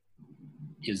that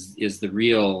is the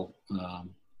real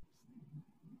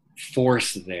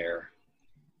force there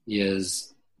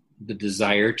is the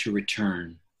desire to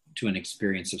return to an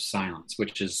experience of silence,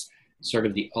 which is sort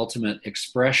of the ultimate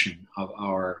expression of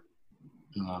our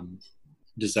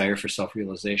desire for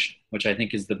self-realization, which I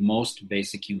think is the most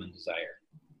basic human desire.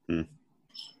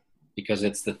 Because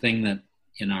it's the thing that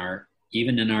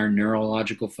even in our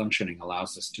neurological functioning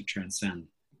allows us to transcend,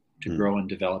 to grow and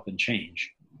develop and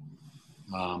change.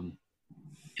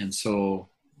 And so,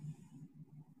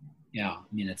 yeah,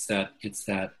 it's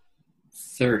that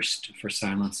thirst for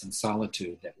silence and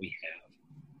solitude that we have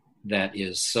that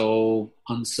is so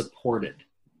unsupported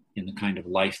in the kind of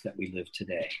life that we live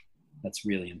today. That's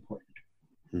really important.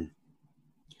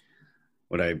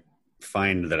 What I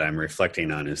find that I'm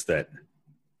reflecting on is that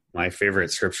my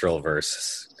favorite scriptural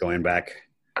verse, going back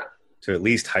to at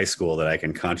least high school that I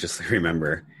can consciously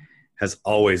remember, has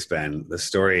always been the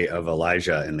story of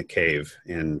Elijah in the cave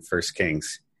in 1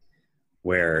 Kings,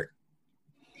 where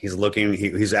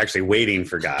he's actually waiting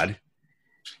for God,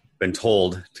 been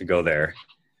told to go there.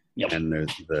 Yep. And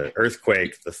there's the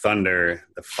earthquake, the thunder,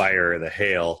 the fire, the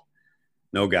hail,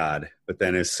 no God. But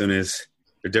then as soon as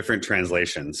they're different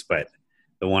translations, but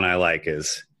the one I like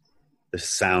is the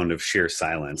sound of sheer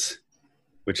silence,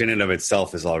 which in and of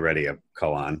itself is already a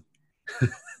koan.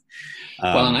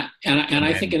 Well, and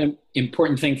I think an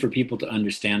important thing for people to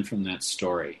understand from that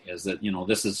story is that,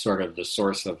 this is sort of the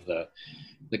source of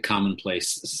the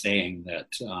commonplace saying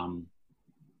that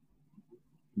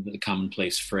the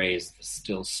commonplace phrase, the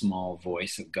still small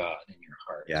voice of God in your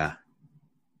heart. Yeah.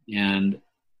 And,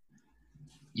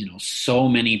 so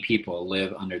many people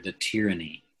live under the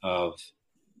tyranny of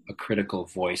a critical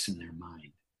voice in their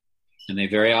mind. And they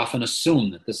very often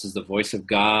assume that this is the voice of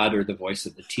God or the voice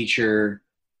of the teacher.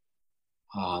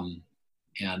 And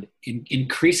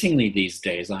increasingly these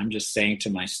days, I'm just saying to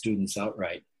my students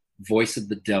outright, voice of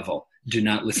the devil. do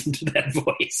not listen to that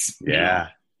voice. Yeah.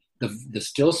 The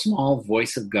still small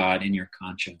voice of God in your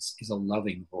conscience is a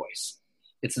loving voice.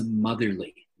 It's a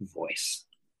motherly voice.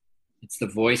 It's the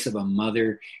voice of a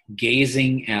mother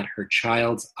gazing at her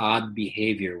child's odd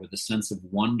behavior with a sense of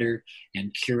wonder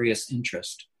and curious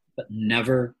interest, but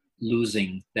never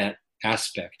losing that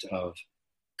aspect of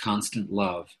constant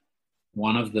love.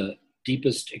 One of the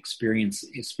deepest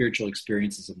spiritual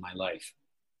experiences of my life.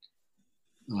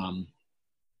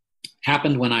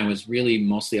 Happened when I was really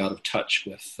mostly out of touch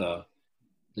with the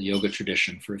yoga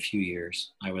tradition for a few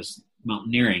years. I was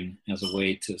mountaineering as a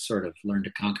way to sort of learn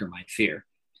to conquer my fear.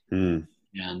 And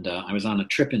I was on a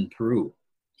trip in Peru,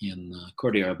 in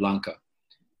Cordillera Blanca.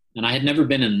 And I had never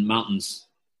been in mountains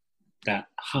that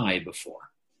high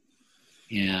before.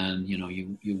 And,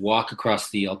 you walk across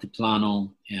the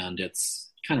Altiplano, and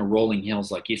it's kind of rolling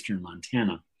hills like eastern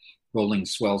Montana, rolling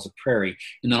swells of prairie.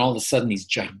 And then all of a sudden, these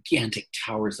gigantic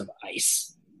towers of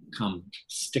ice come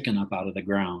sticking up out of the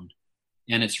ground.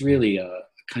 And it's really a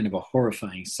kind of a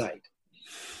horrifying sight.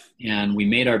 And we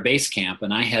made our base camp,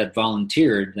 and I had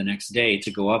volunteered the next day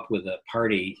to go up with a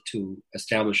party to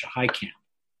establish a high camp.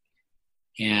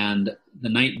 And the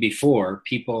night before,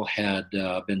 people had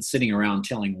been sitting around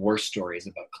telling war stories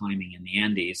about climbing in the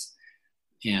Andes.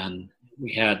 And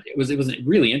it was a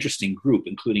really interesting group,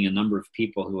 including a number of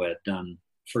people who had done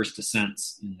first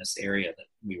ascents in this area that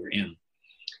we were in.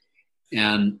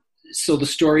 And so the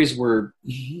stories were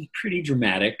pretty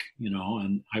dramatic,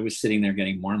 and I was sitting there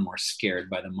getting more and more scared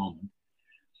by the moment.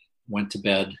 Went to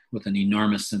bed with an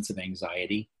enormous sense of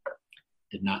anxiety,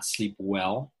 did not sleep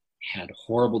well, had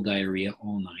horrible diarrhea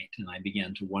all night, and I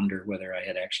began to wonder whether I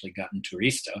had actually gotten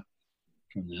turista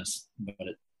from this, but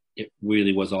it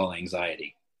really was all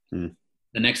anxiety. The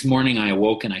next morning I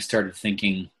awoke and I started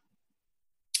thinking,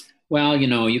 well,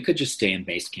 you could just stay in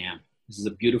base camp. This is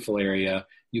a beautiful area.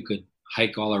 You could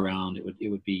hike all around. It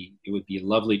would be a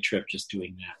lovely trip just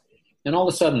doing that. And all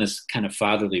of a sudden this kind of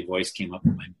fatherly voice came up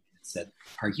in my mind and said,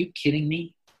 are you kidding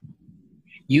me?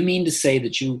 You mean to say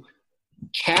that you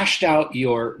cashed out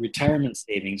your retirement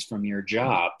savings from your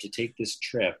job to take this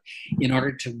trip in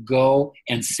order to go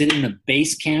and sit in a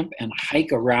base camp and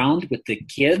hike around with the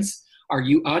kids? Are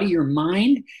you out of your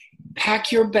mind?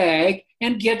 Pack your bag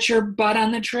and get your butt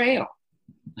on the trail.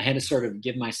 I had to sort of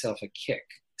give myself a kick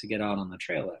to get out on the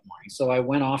trail that morning. So I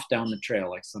went off down the trail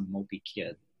like some mopey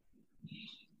kid.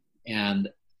 And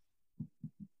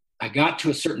I got to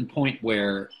a certain point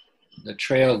where the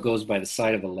trail goes by the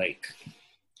side of a lake.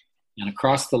 And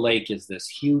across the lake is this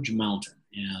huge mountain.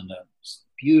 And a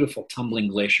beautiful tumbling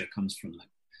glacier comes from the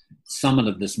summit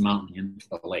of this mountain into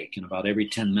the lake. And about every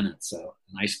 10 minutes, an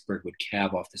iceberg would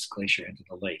calve off this glacier into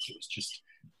the lake. It was just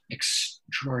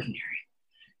extraordinary.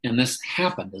 And this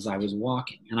happened as I was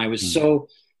walking. And I was so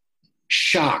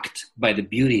shocked by the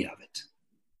beauty of it.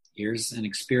 Here's an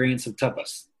experience of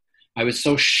tapas. I was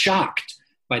so shocked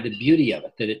by the beauty of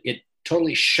it that it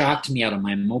totally shocked me out of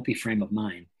my mopey frame of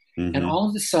mind. Mm-hmm. And all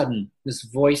of a sudden, this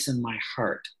voice in my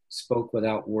heart spoke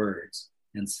without words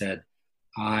and said,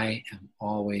 I am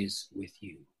always with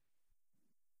you.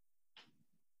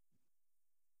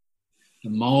 The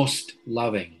most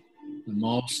loving, the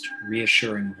most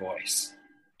reassuring voice.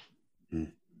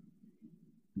 Mm.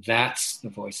 That's the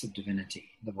voice of divinity,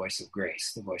 the voice of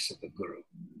grace, the voice of the Guru.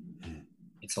 Mm.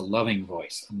 It's a loving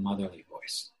voice, a motherly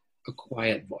voice, a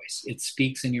quiet voice. It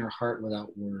speaks in your heart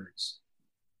without words.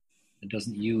 It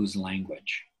doesn't use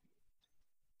language.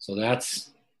 So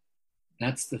that's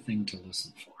the thing to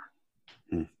listen for.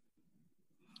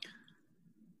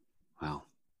 Wow.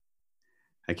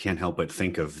 I can't help but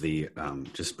think of the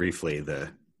just briefly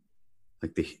the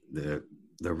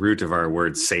root of our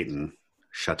word Satan,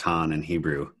 Shatan in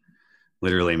Hebrew,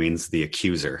 literally means the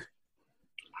accuser.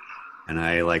 And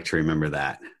I like to remember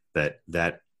that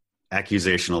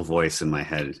accusational voice in my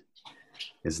head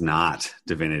is not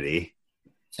divinity.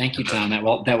 Thank you, Tom.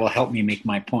 That will help me make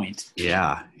my point.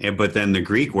 Yeah. But then the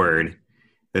Greek word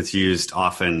that's used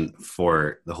often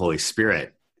for the Holy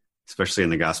Spirit, especially in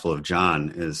the Gospel of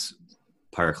John, is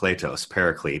parakletos,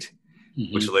 paraclete,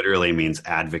 mm-hmm. which literally means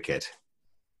advocate.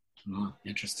 Oh,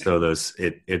 interesting. So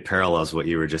it parallels what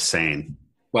you were just saying.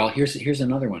 Well, here's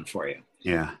another one for you.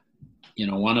 Yeah.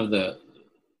 One of the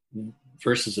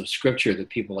verses of scripture that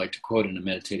people like to quote in a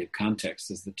meditative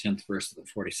context is the 10th verse of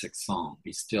the 46th Psalm.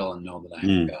 Be still and know that I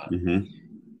am God. Mm-hmm.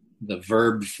 The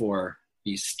verb for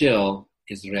be still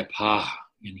is repah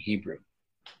in Hebrew,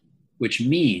 which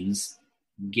means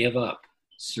give up,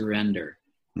 surrender,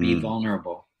 be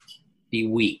vulnerable, be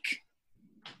weak.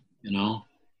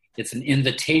 It's an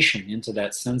invitation into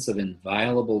that sense of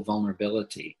inviolable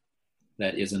vulnerability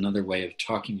that is another way of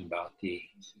talking about the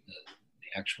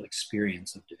actual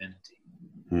experience of divinity.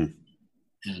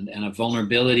 And a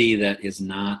vulnerability that is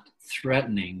not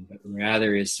threatening, but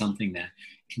rather is something that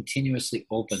continuously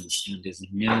opens and is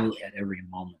new at every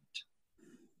moment.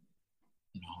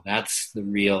 That's the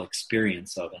real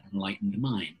experience of an enlightened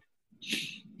mind,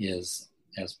 is,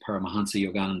 as Paramahansa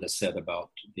Yogananda said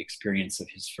about the experience of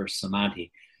his first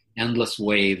samadhi, endless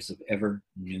waves of ever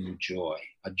new joy,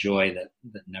 a joy that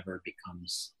never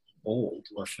becomes old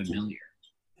or familiar.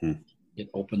 It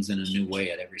opens in a new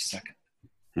way at every second.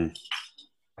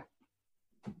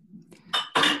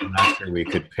 I'm not sure we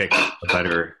could pick a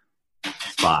better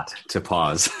spot to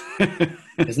pause.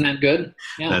 Isn't that good?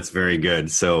 Yeah. That's very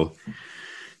good. So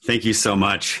thank you so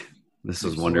much. This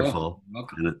was wonderful.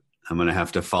 Welcome. And I'm going to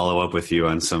have to follow up with you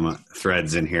on some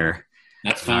threads in here.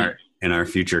 That's fine. In our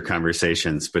future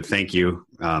conversations. But thank you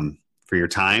for your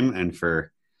time and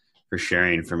for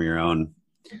sharing from your own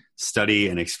study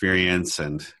and experience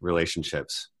and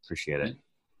relationships. Appreciate it.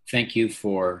 Thank you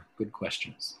for good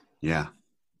questions. Yeah.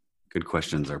 Good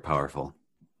questions are powerful.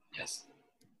 Yes.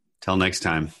 Till next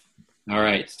time. All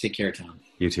right. Take care, Tom.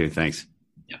 You too. Thanks.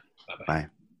 Yeah. Bye-bye. Bye.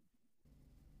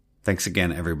 Thanks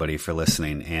again, everybody, for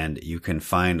listening. And you can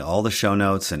find all the show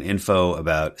notes and info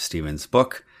about Stephen's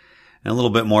book and a little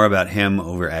bit more about him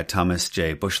over at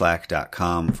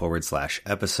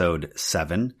thomasjbushlack.com/episode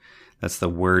 7. That's the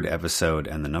word episode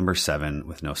and the number 7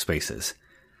 with no spaces.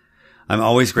 I'm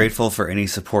always grateful for any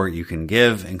support you can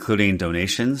give, including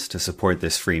donations to support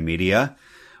this free media,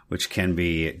 which can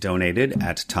be donated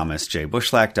at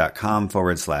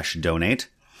thomasjbushlack.com/donate,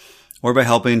 or by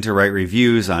helping to write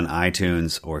reviews on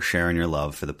iTunes or sharing your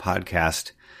love for the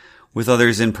podcast with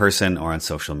others in person or on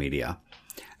social media.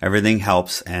 Everything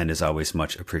helps and is always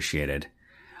much appreciated.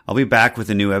 I'll be back with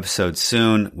a new episode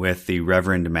soon with the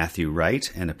Reverend Matthew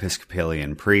Wright, an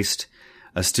Episcopalian priest,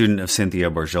 a student of Cynthia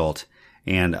Bourgeault,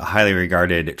 and a highly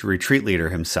regarded retreat leader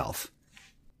himself.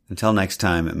 Until next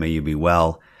time, may you be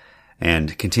well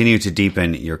and continue to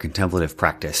deepen your contemplative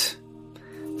practice.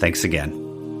 Thanks again.